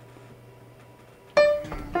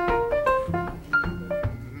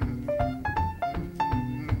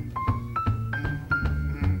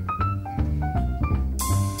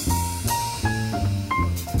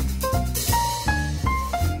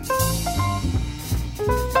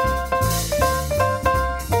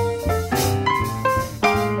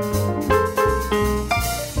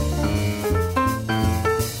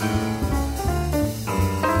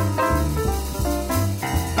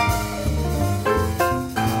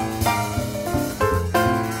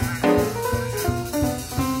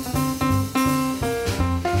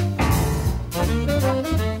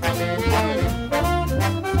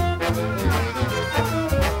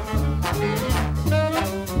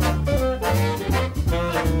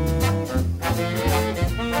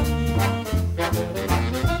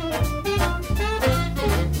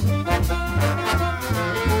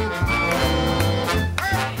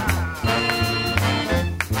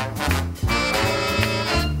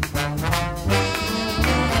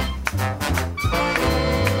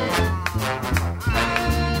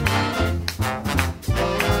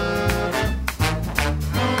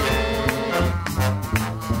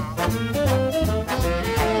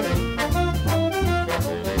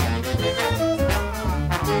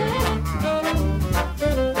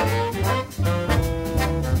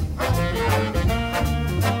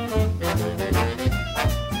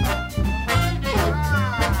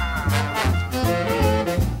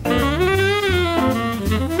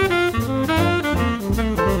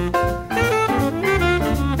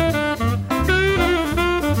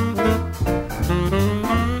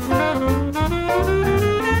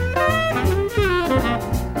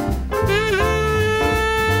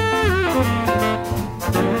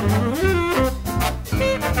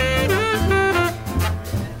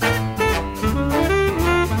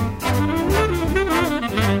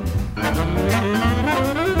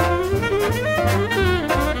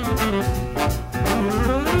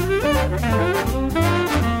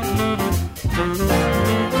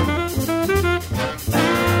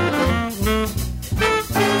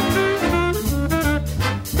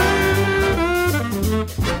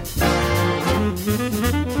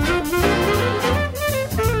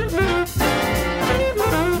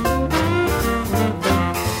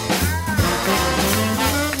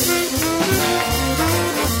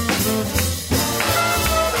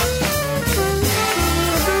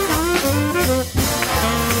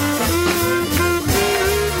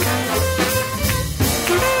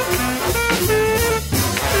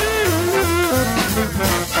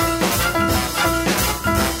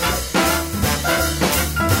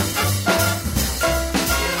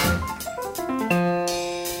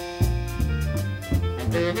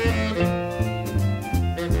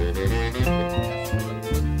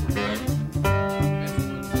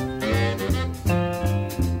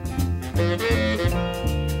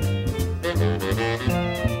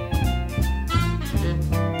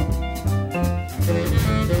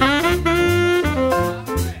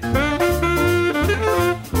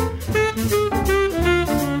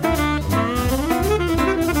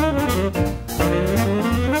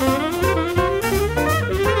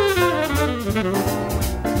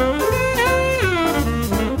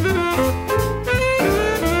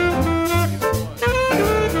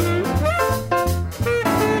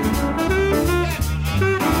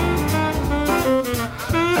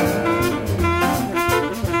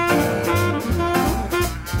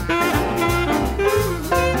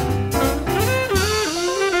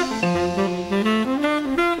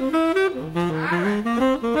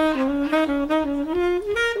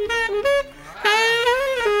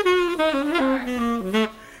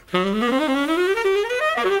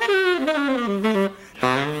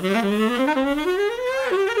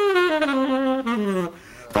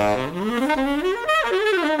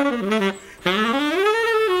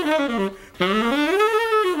 Mm-hmm.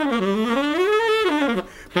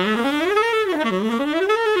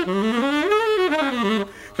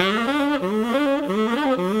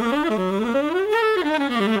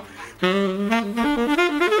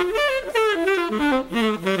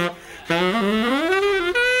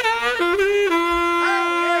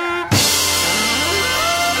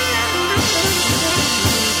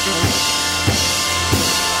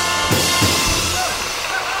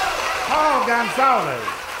 Gonzalez.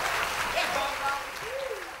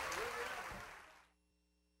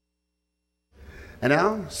 And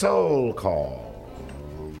now, Soul Call.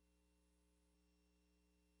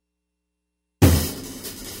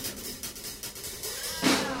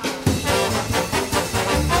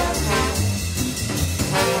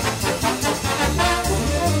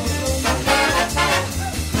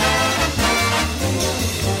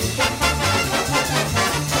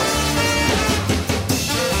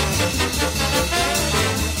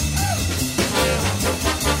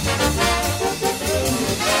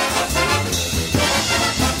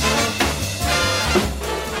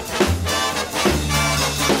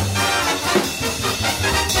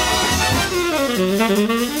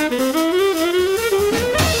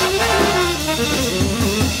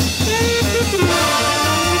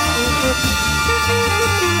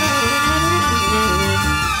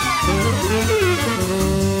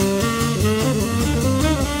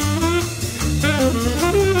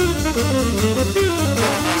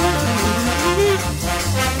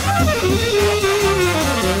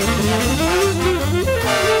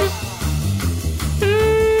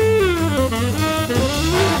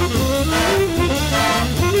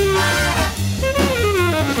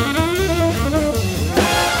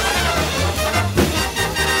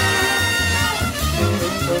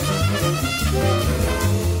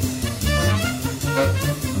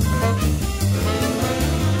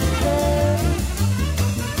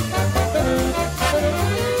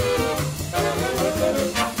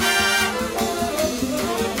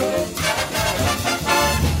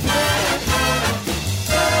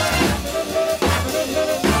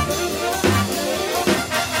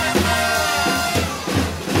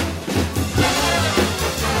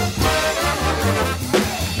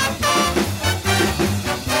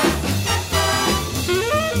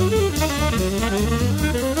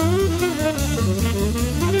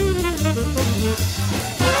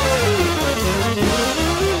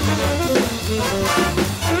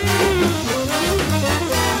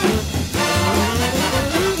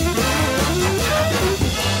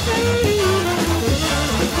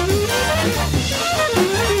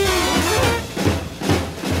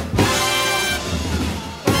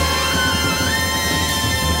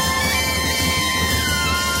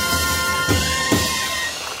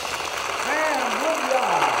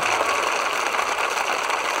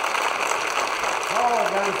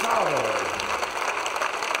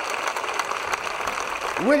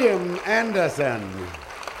 William Anderson.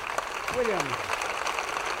 William,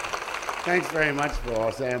 thanks very much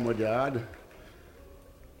for Sam Woodyard.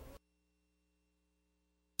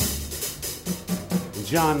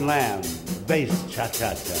 John Lamb, bass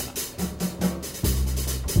cha-cha-cha.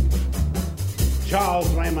 Charles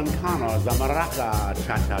Raymond Connors, the maraca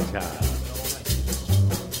cha-cha-cha.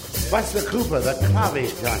 Buster Cooper, the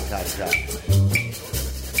clave cha-cha-cha.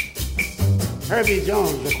 Herbie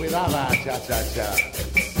Jones, the cuidaba cha-cha-cha.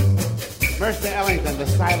 Mercer Ellington, the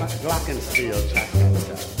silent glockenspiel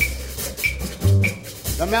cha-cha-cha.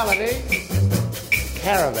 The melody,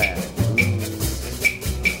 Caravan.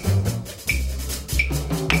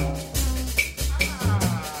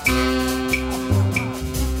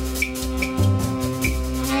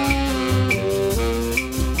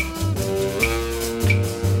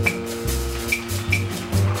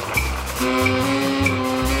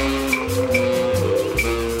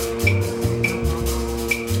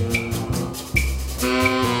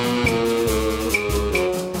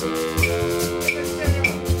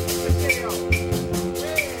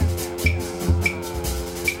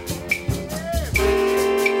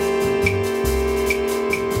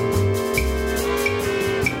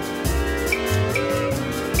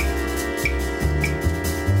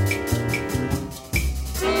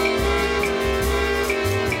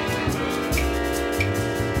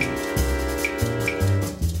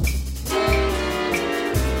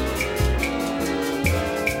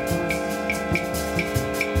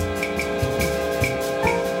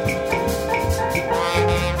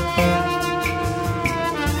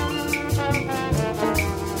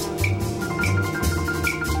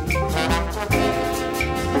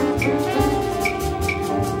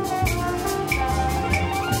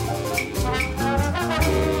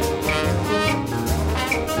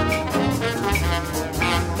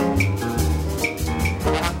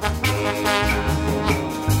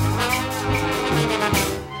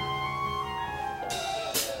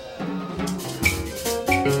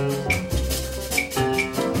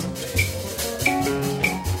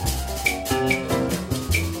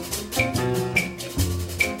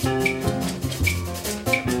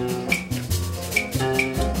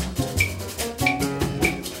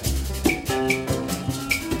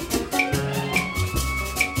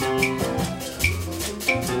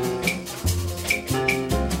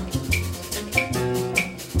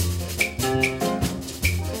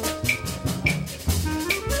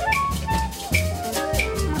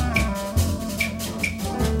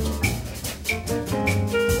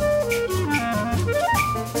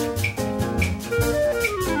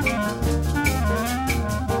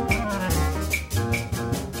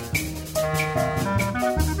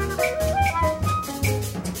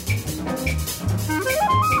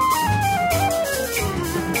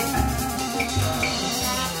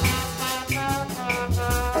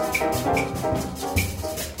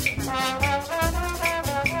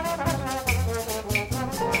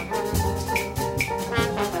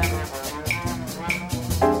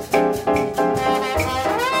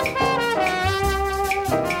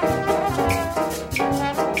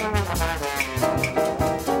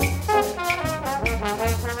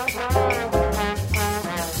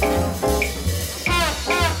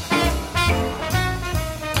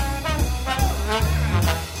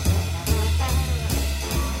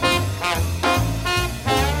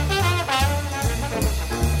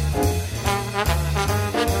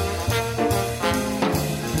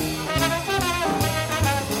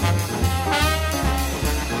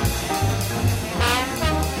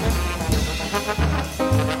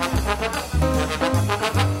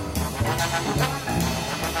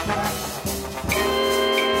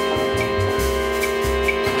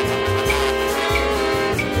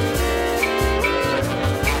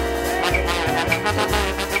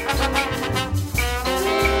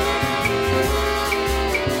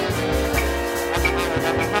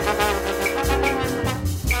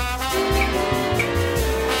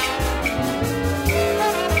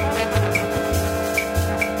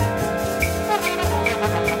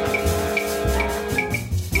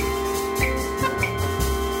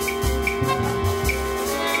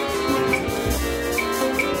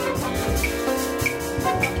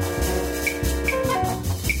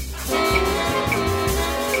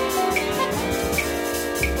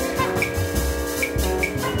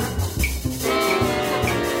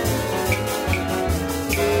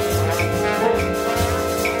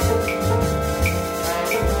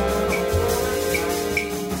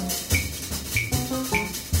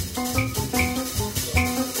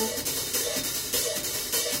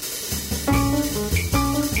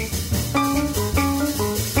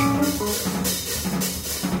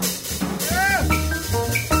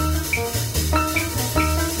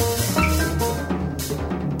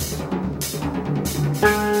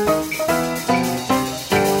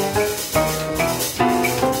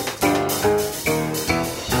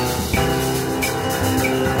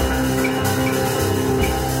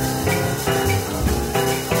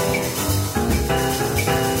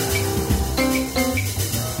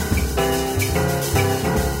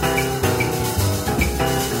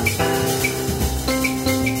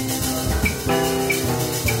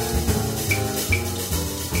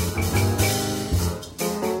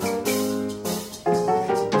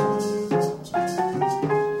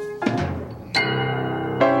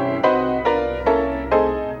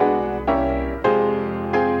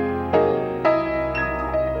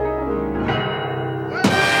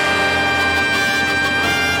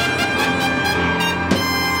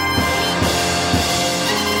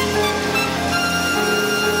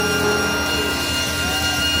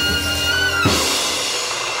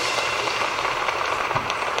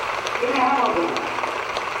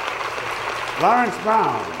 Lawrence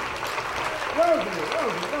Brown.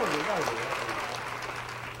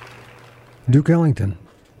 Duke Ellington,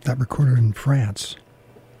 that recorded in France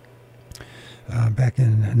back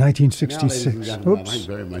in 1966. Now, ladies and gentlemen, I'd like Oops,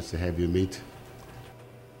 very much to have you meet.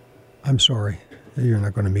 I'm sorry, you're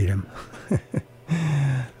not going to meet him.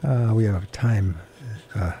 We have a time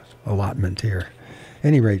allotment here. At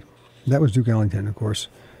any rate, that was Duke Ellington, of course,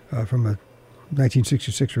 from a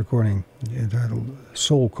 1966 recording entitled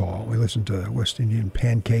Soul Call. We listened to West Indian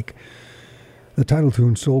Pancake, the title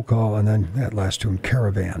tune Soul Call, and then that last tune,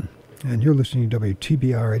 Caravan. And you're listening to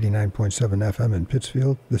WTBR 89.7 FM in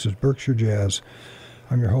Pittsfield. This is Berkshire Jazz.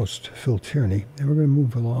 I'm your host, Phil Tierney, and we're going to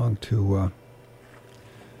move along to a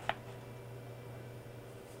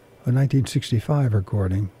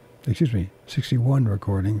 1961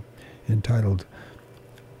 recording entitled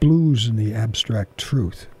Blues in the Abstract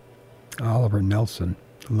Truth. Oliver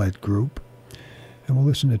Nelson-led group. And we'll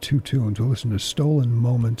listen to two tunes. We'll listen to Stolen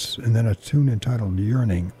Moments and then a tune entitled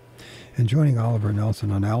Yearning. And joining Oliver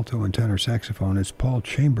Nelson on alto and tenor saxophone is Paul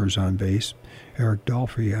Chambers on bass, Eric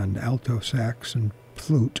Dolphy on alto sax and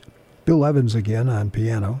flute, Bill Evans again on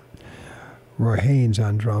piano, Roy Haynes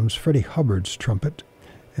on drums, Freddie Hubbard's trumpet,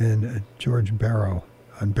 and George Barrow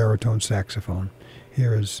on baritone saxophone.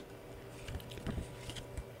 Here is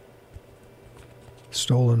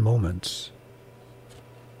Stolen Moments.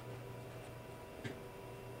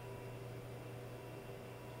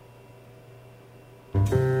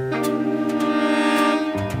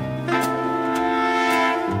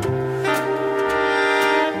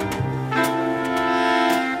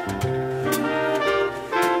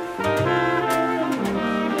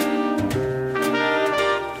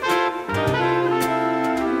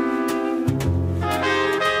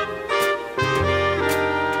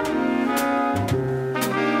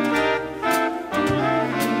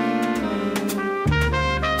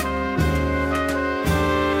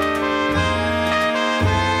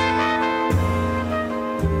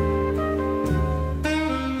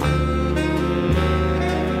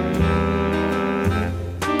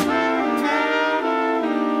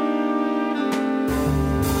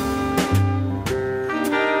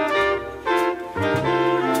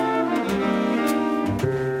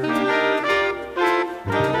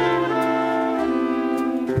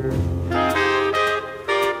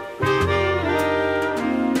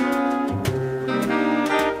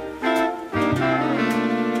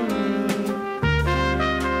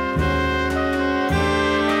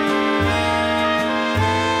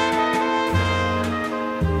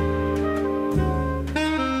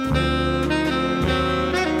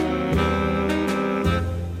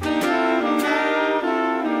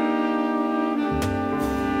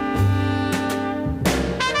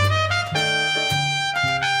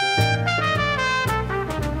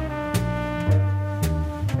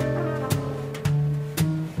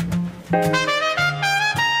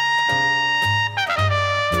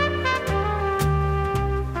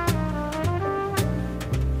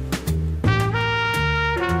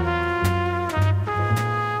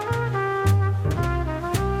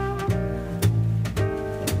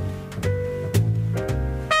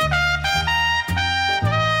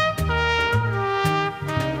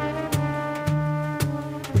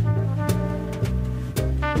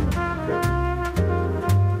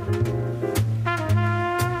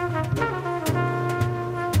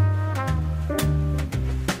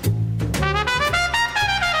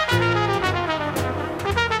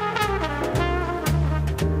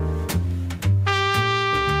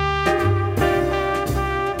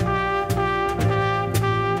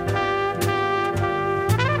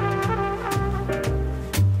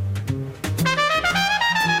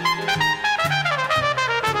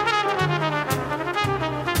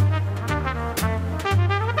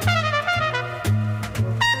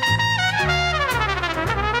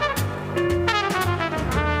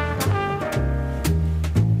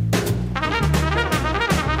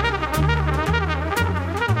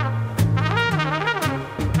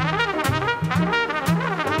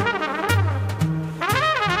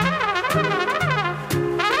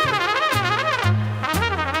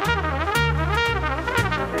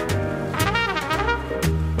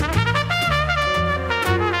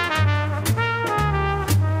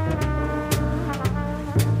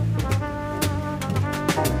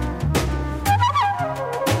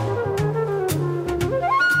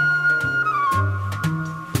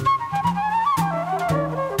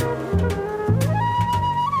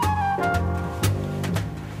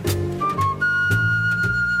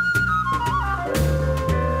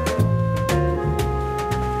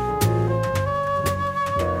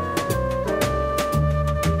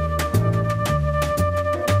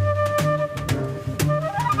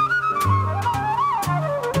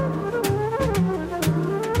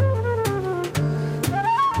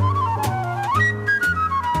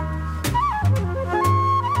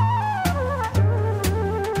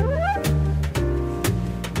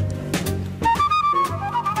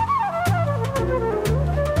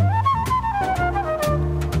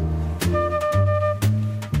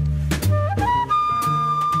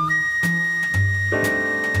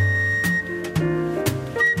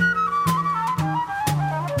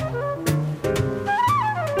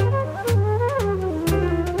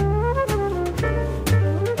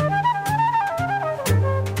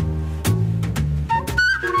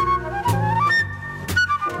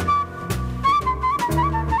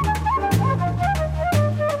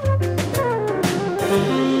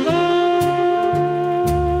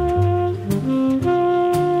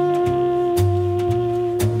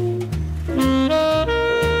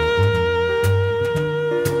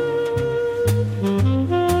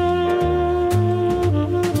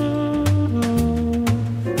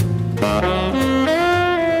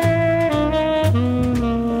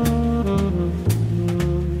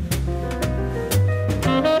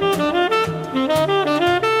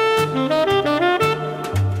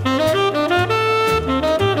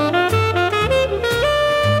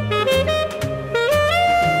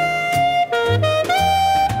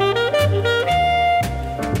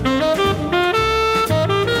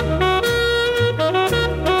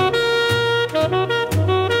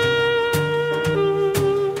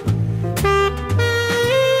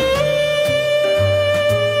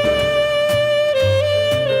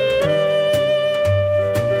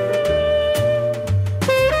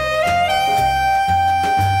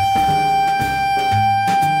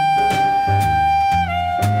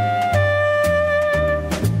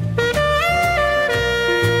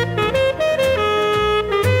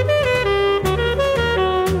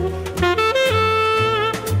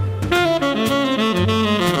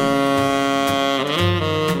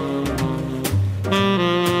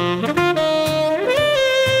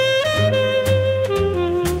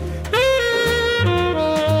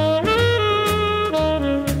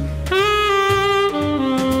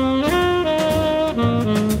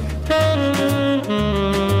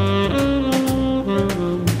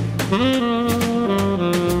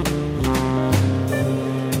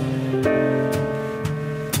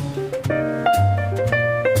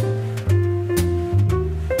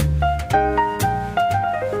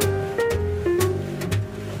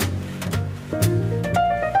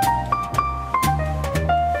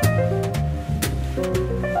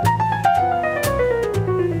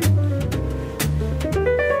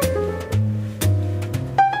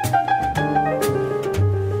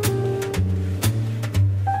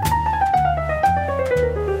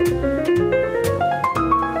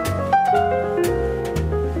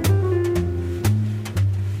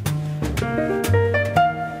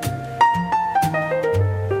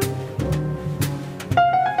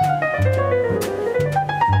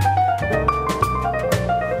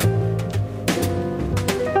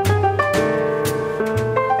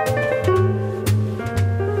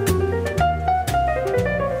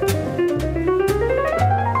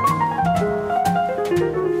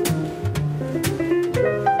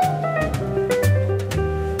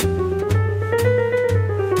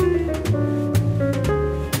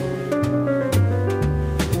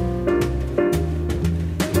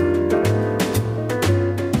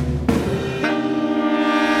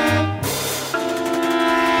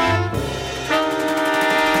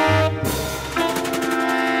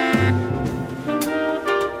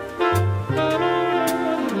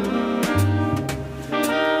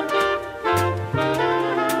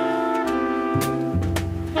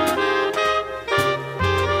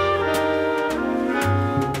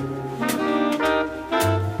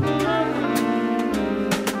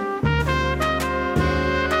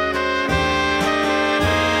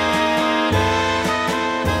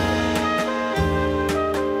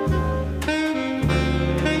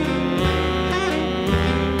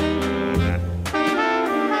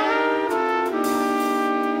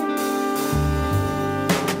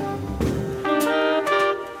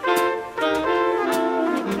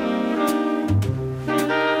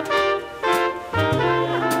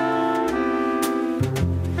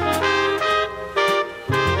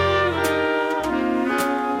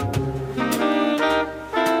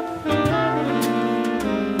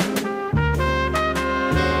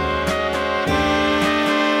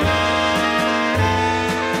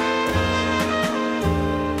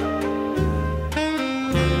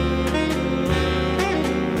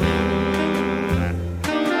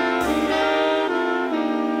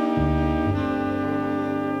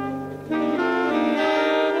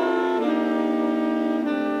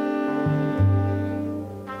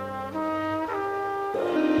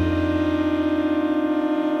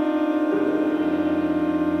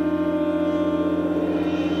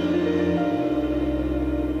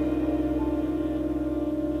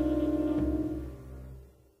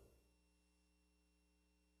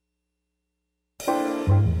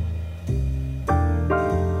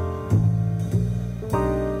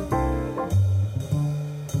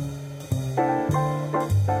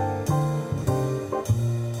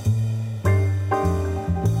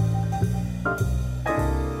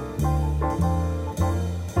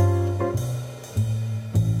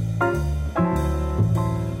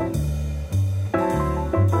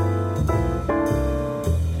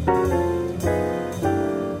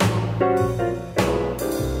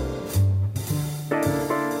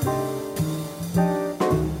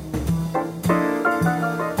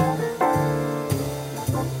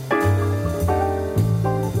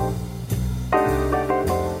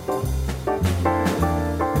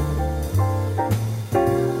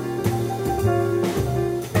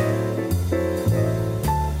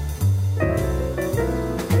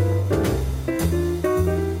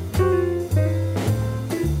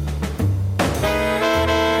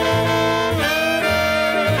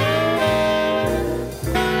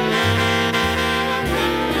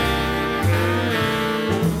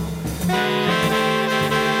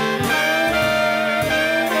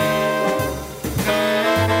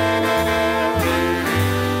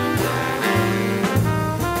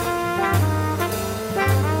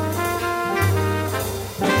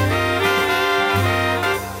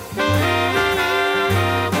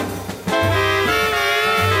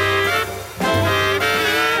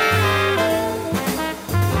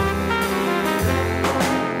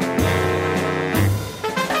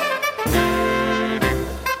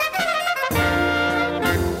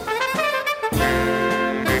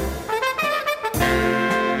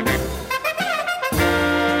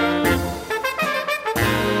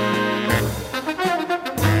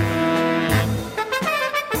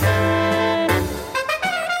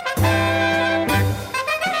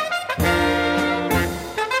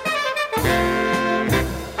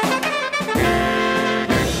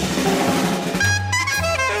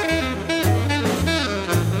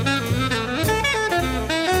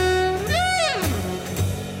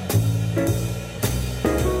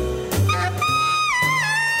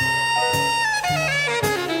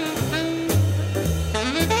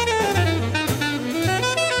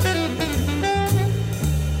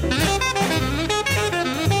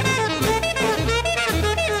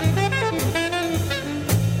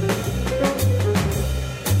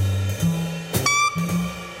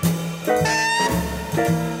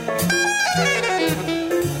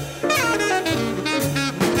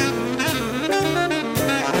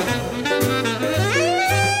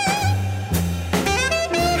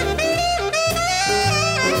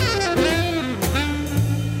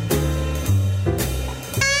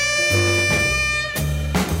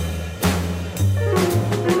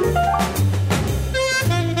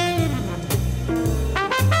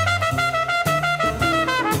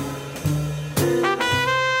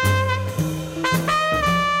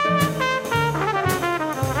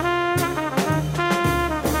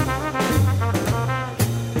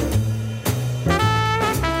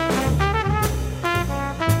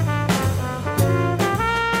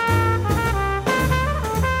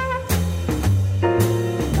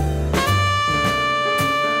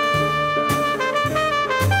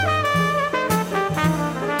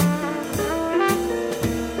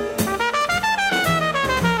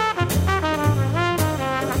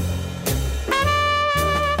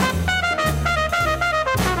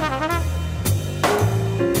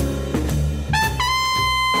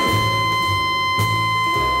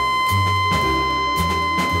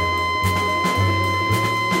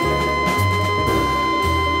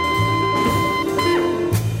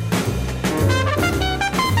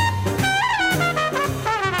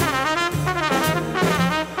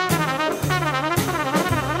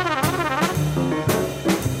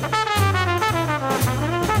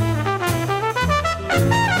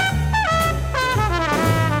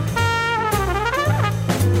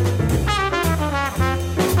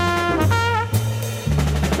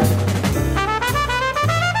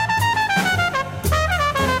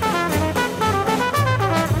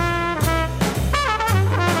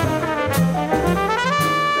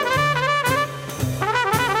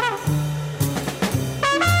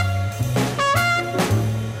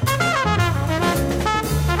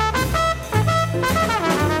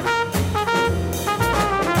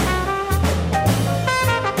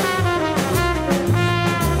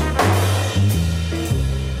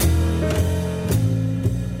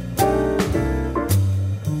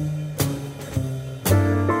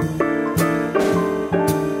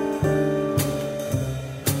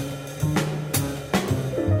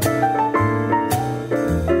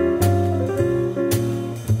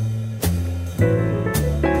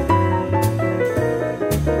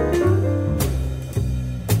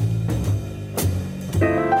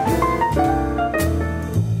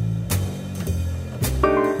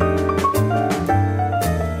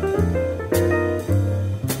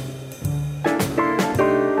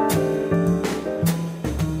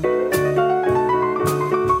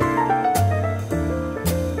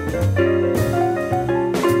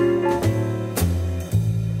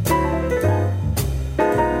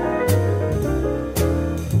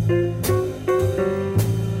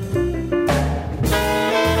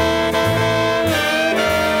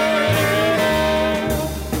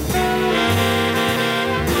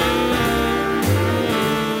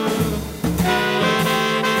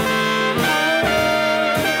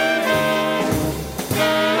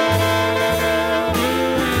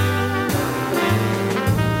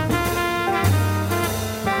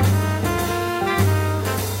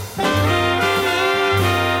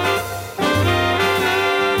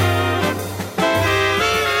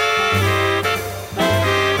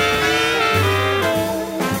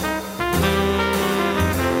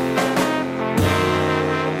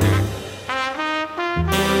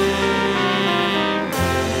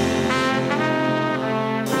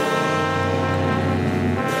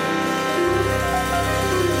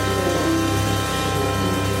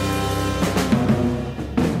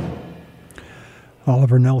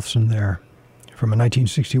 Oliver Nelson there, from a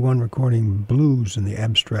 1961 recording, Blues and the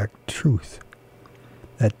Abstract Truth.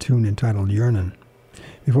 That tune entitled Yearnin'.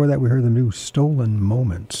 Before that, we heard the new Stolen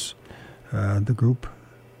Moments. The group,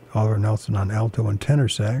 Oliver Nelson on alto and tenor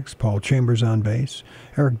sax, Paul Chambers on bass,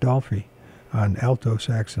 Eric Dolphy on alto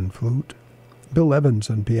sax and flute, Bill Evans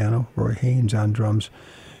on piano, Roy Haynes on drums,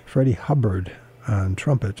 Freddie Hubbard on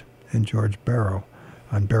trumpet, and George Barrow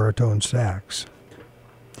on baritone sax.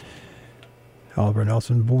 Oliver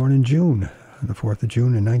Nelson, born in June, on the 4th of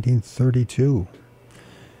June in 1932.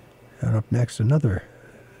 And up next, another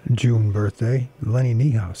June birthday, Lenny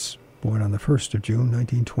Niehaus, born on the 1st of June,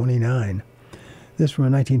 1929. This from a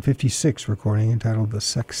 1956 recording entitled The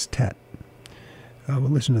Sextet. We'll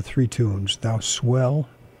listen to 3 tunes, Thou Swell,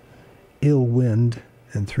 Ill Wind,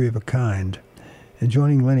 and Three of a Kind. And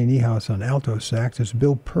joining Lenny Niehaus on alto sax is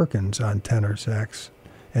Bill Perkins on tenor sax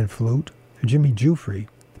and flute, Jimmy Giuffre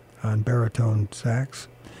on baritone sax,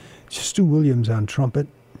 Stu Williams on trumpet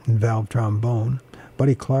and valve trombone,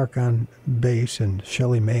 Buddy Clark on bass, and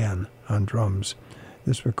Shelly Manne on drums.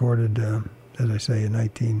 This recorded, as I say, in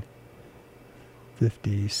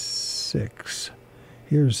 1956.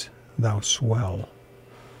 Here's Thou Swell.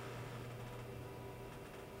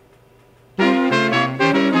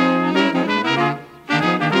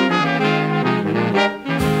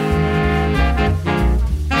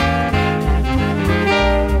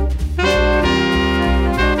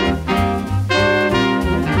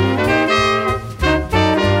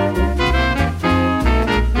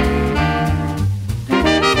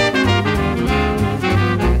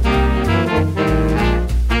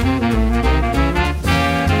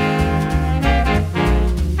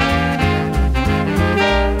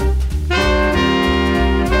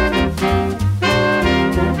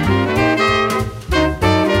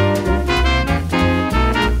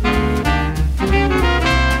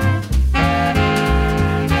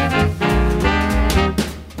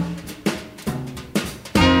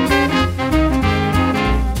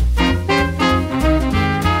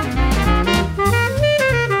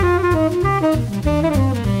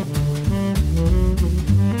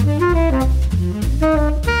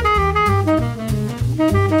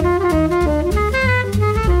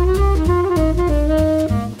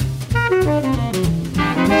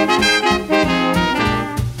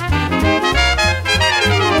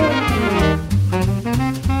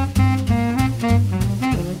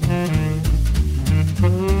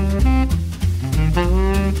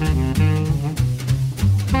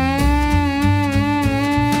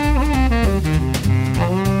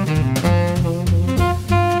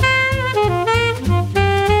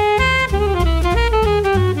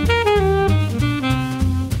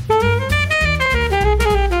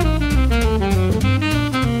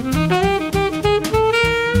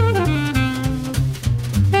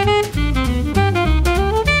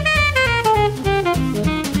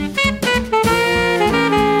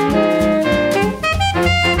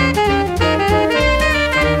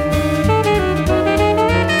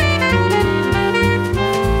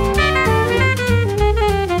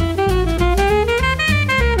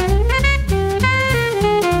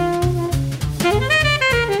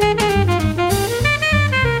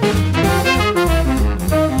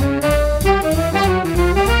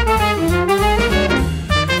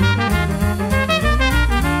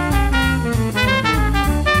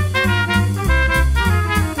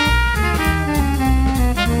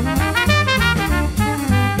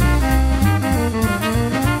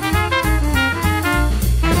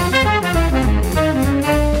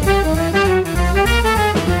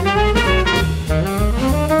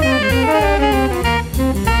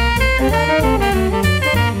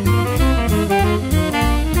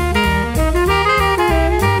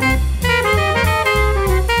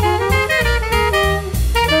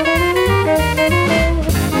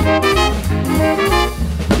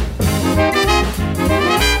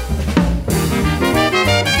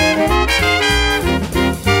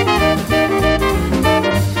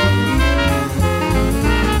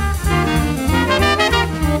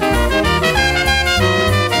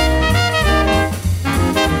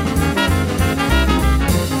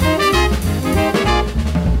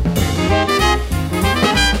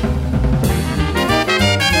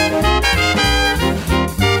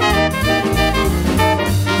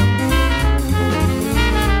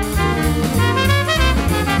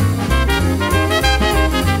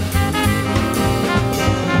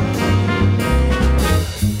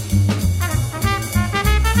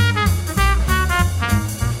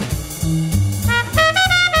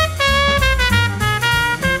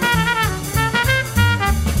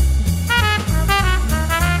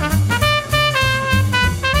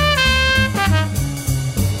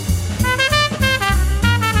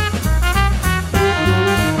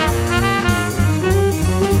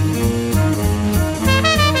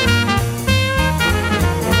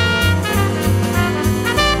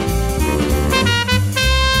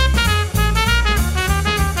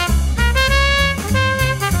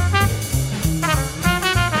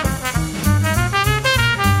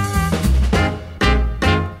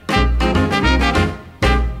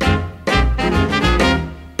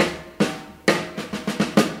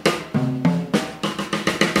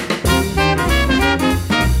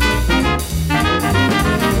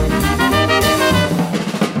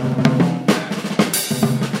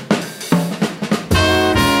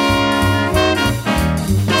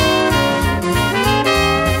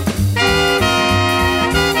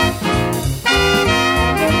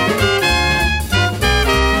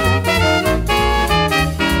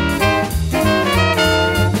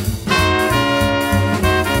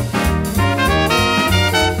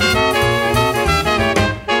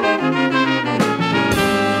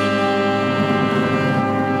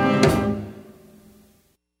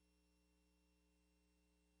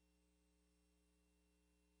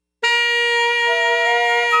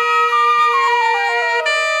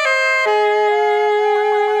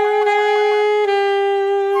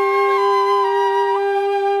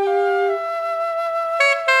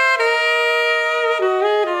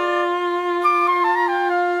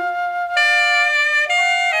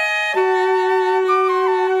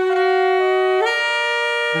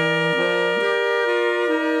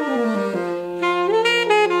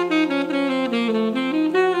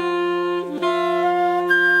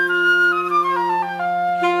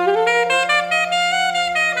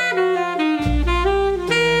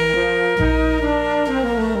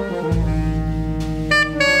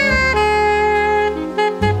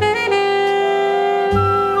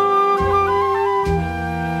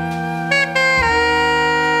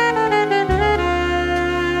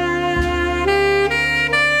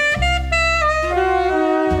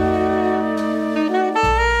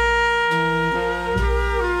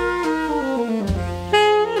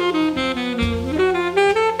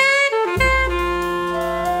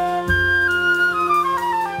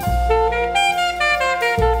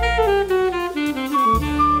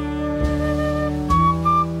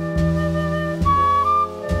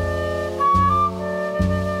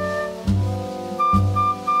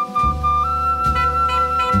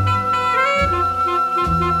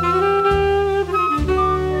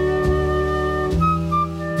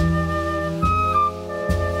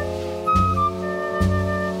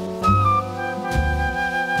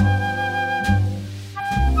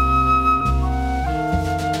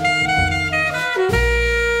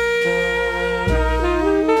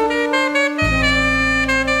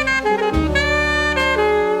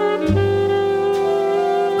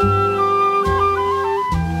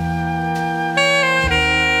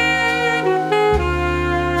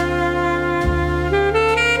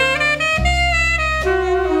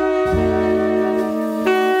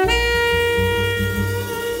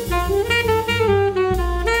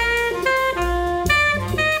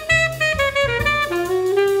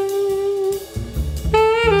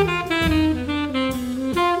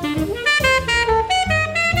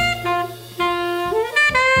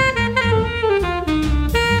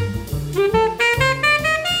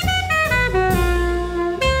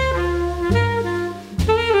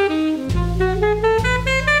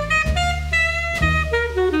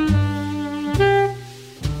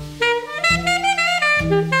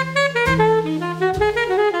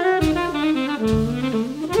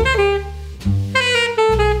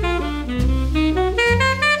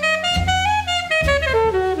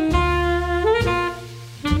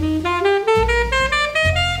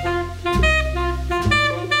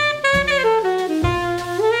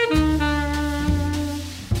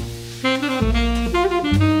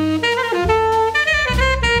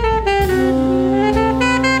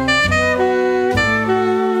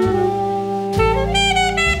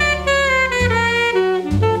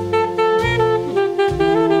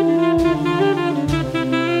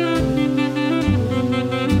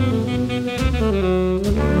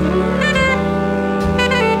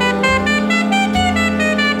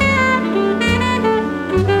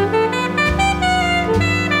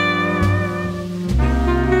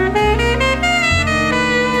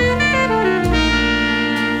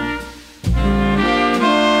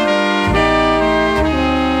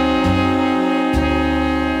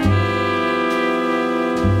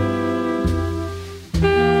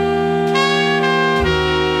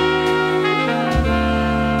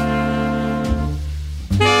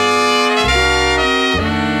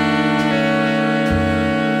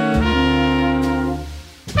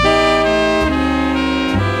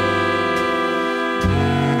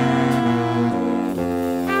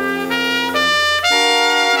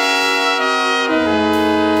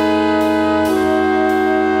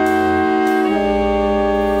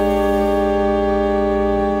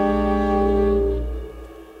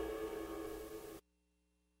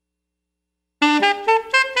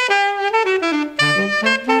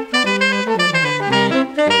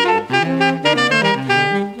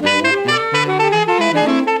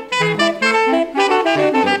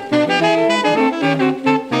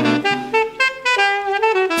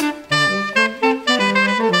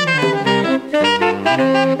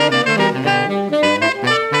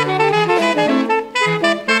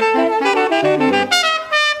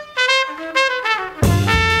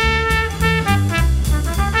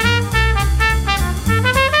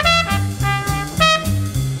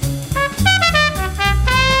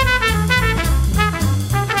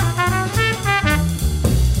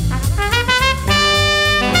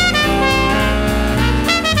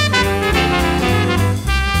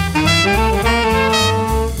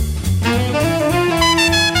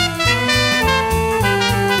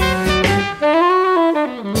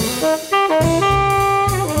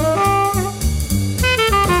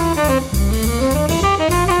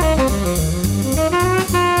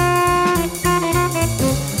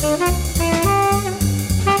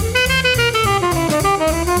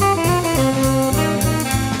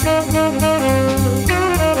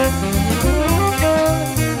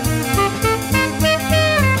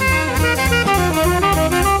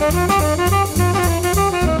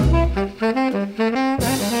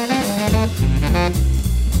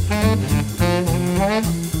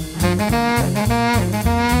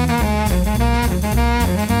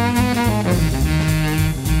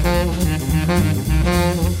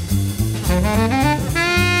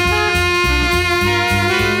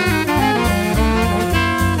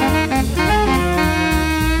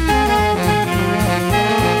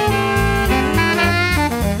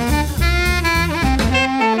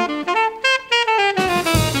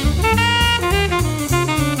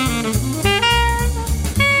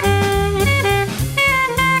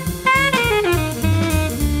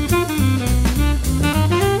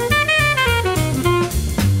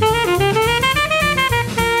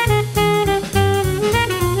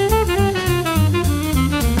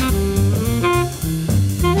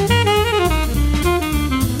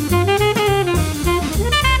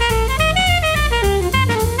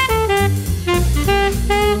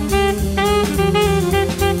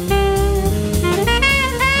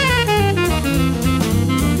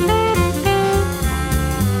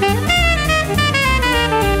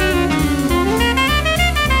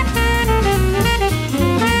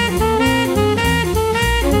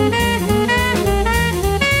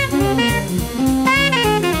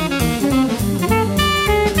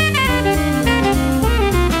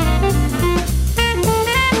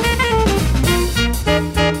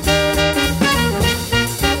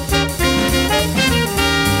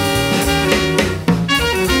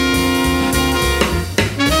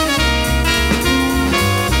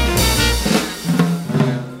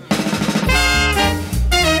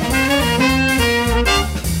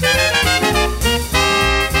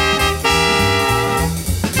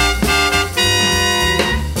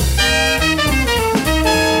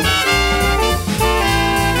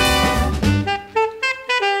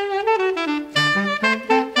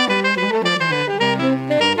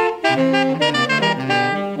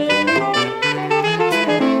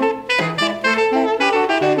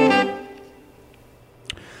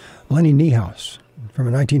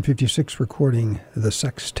 1956 recording The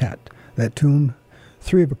Sextet. That tune,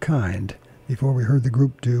 Three of a Kind. Before we heard the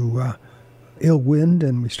group do Ill Wind,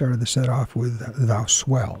 and we started the set off with Thou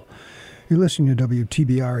Swell. You're listening to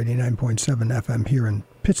WTBR 89.7 FM here in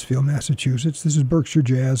Pittsfield, Massachusetts. This is Berkshire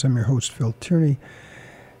Jazz. I'm your host, Phil Tierney.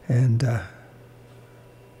 And let's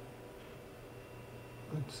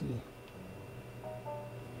see.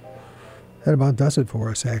 That about does it for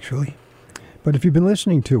us, actually. But if you've been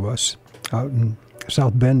listening to us out in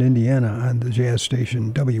South Bend, Indiana, on the jazz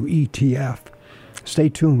station WETF, stay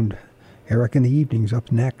tuned. Eric in the Evenings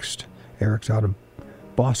up next. Eric's out of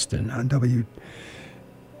Boston on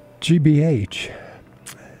WGBH.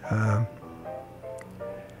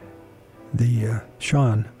 The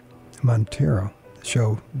Sean Montero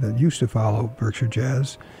show that used to follow Berkshire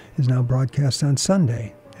Jazz is now broadcast on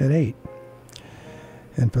Sunday at 8.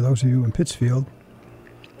 And for those of you in Pittsfield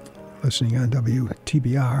listening on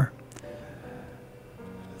WTBR,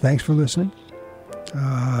 thanks for listening.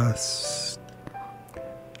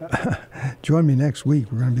 Join me next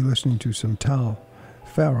week. We're going to be listening to some Tal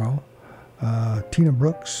Farrow, Tina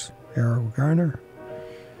Brooks, Errol Garner,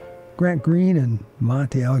 Grant Green, and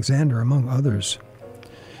Monty Alexander, among others.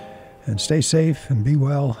 And stay safe and be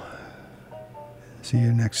well. See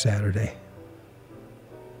you next Saturday.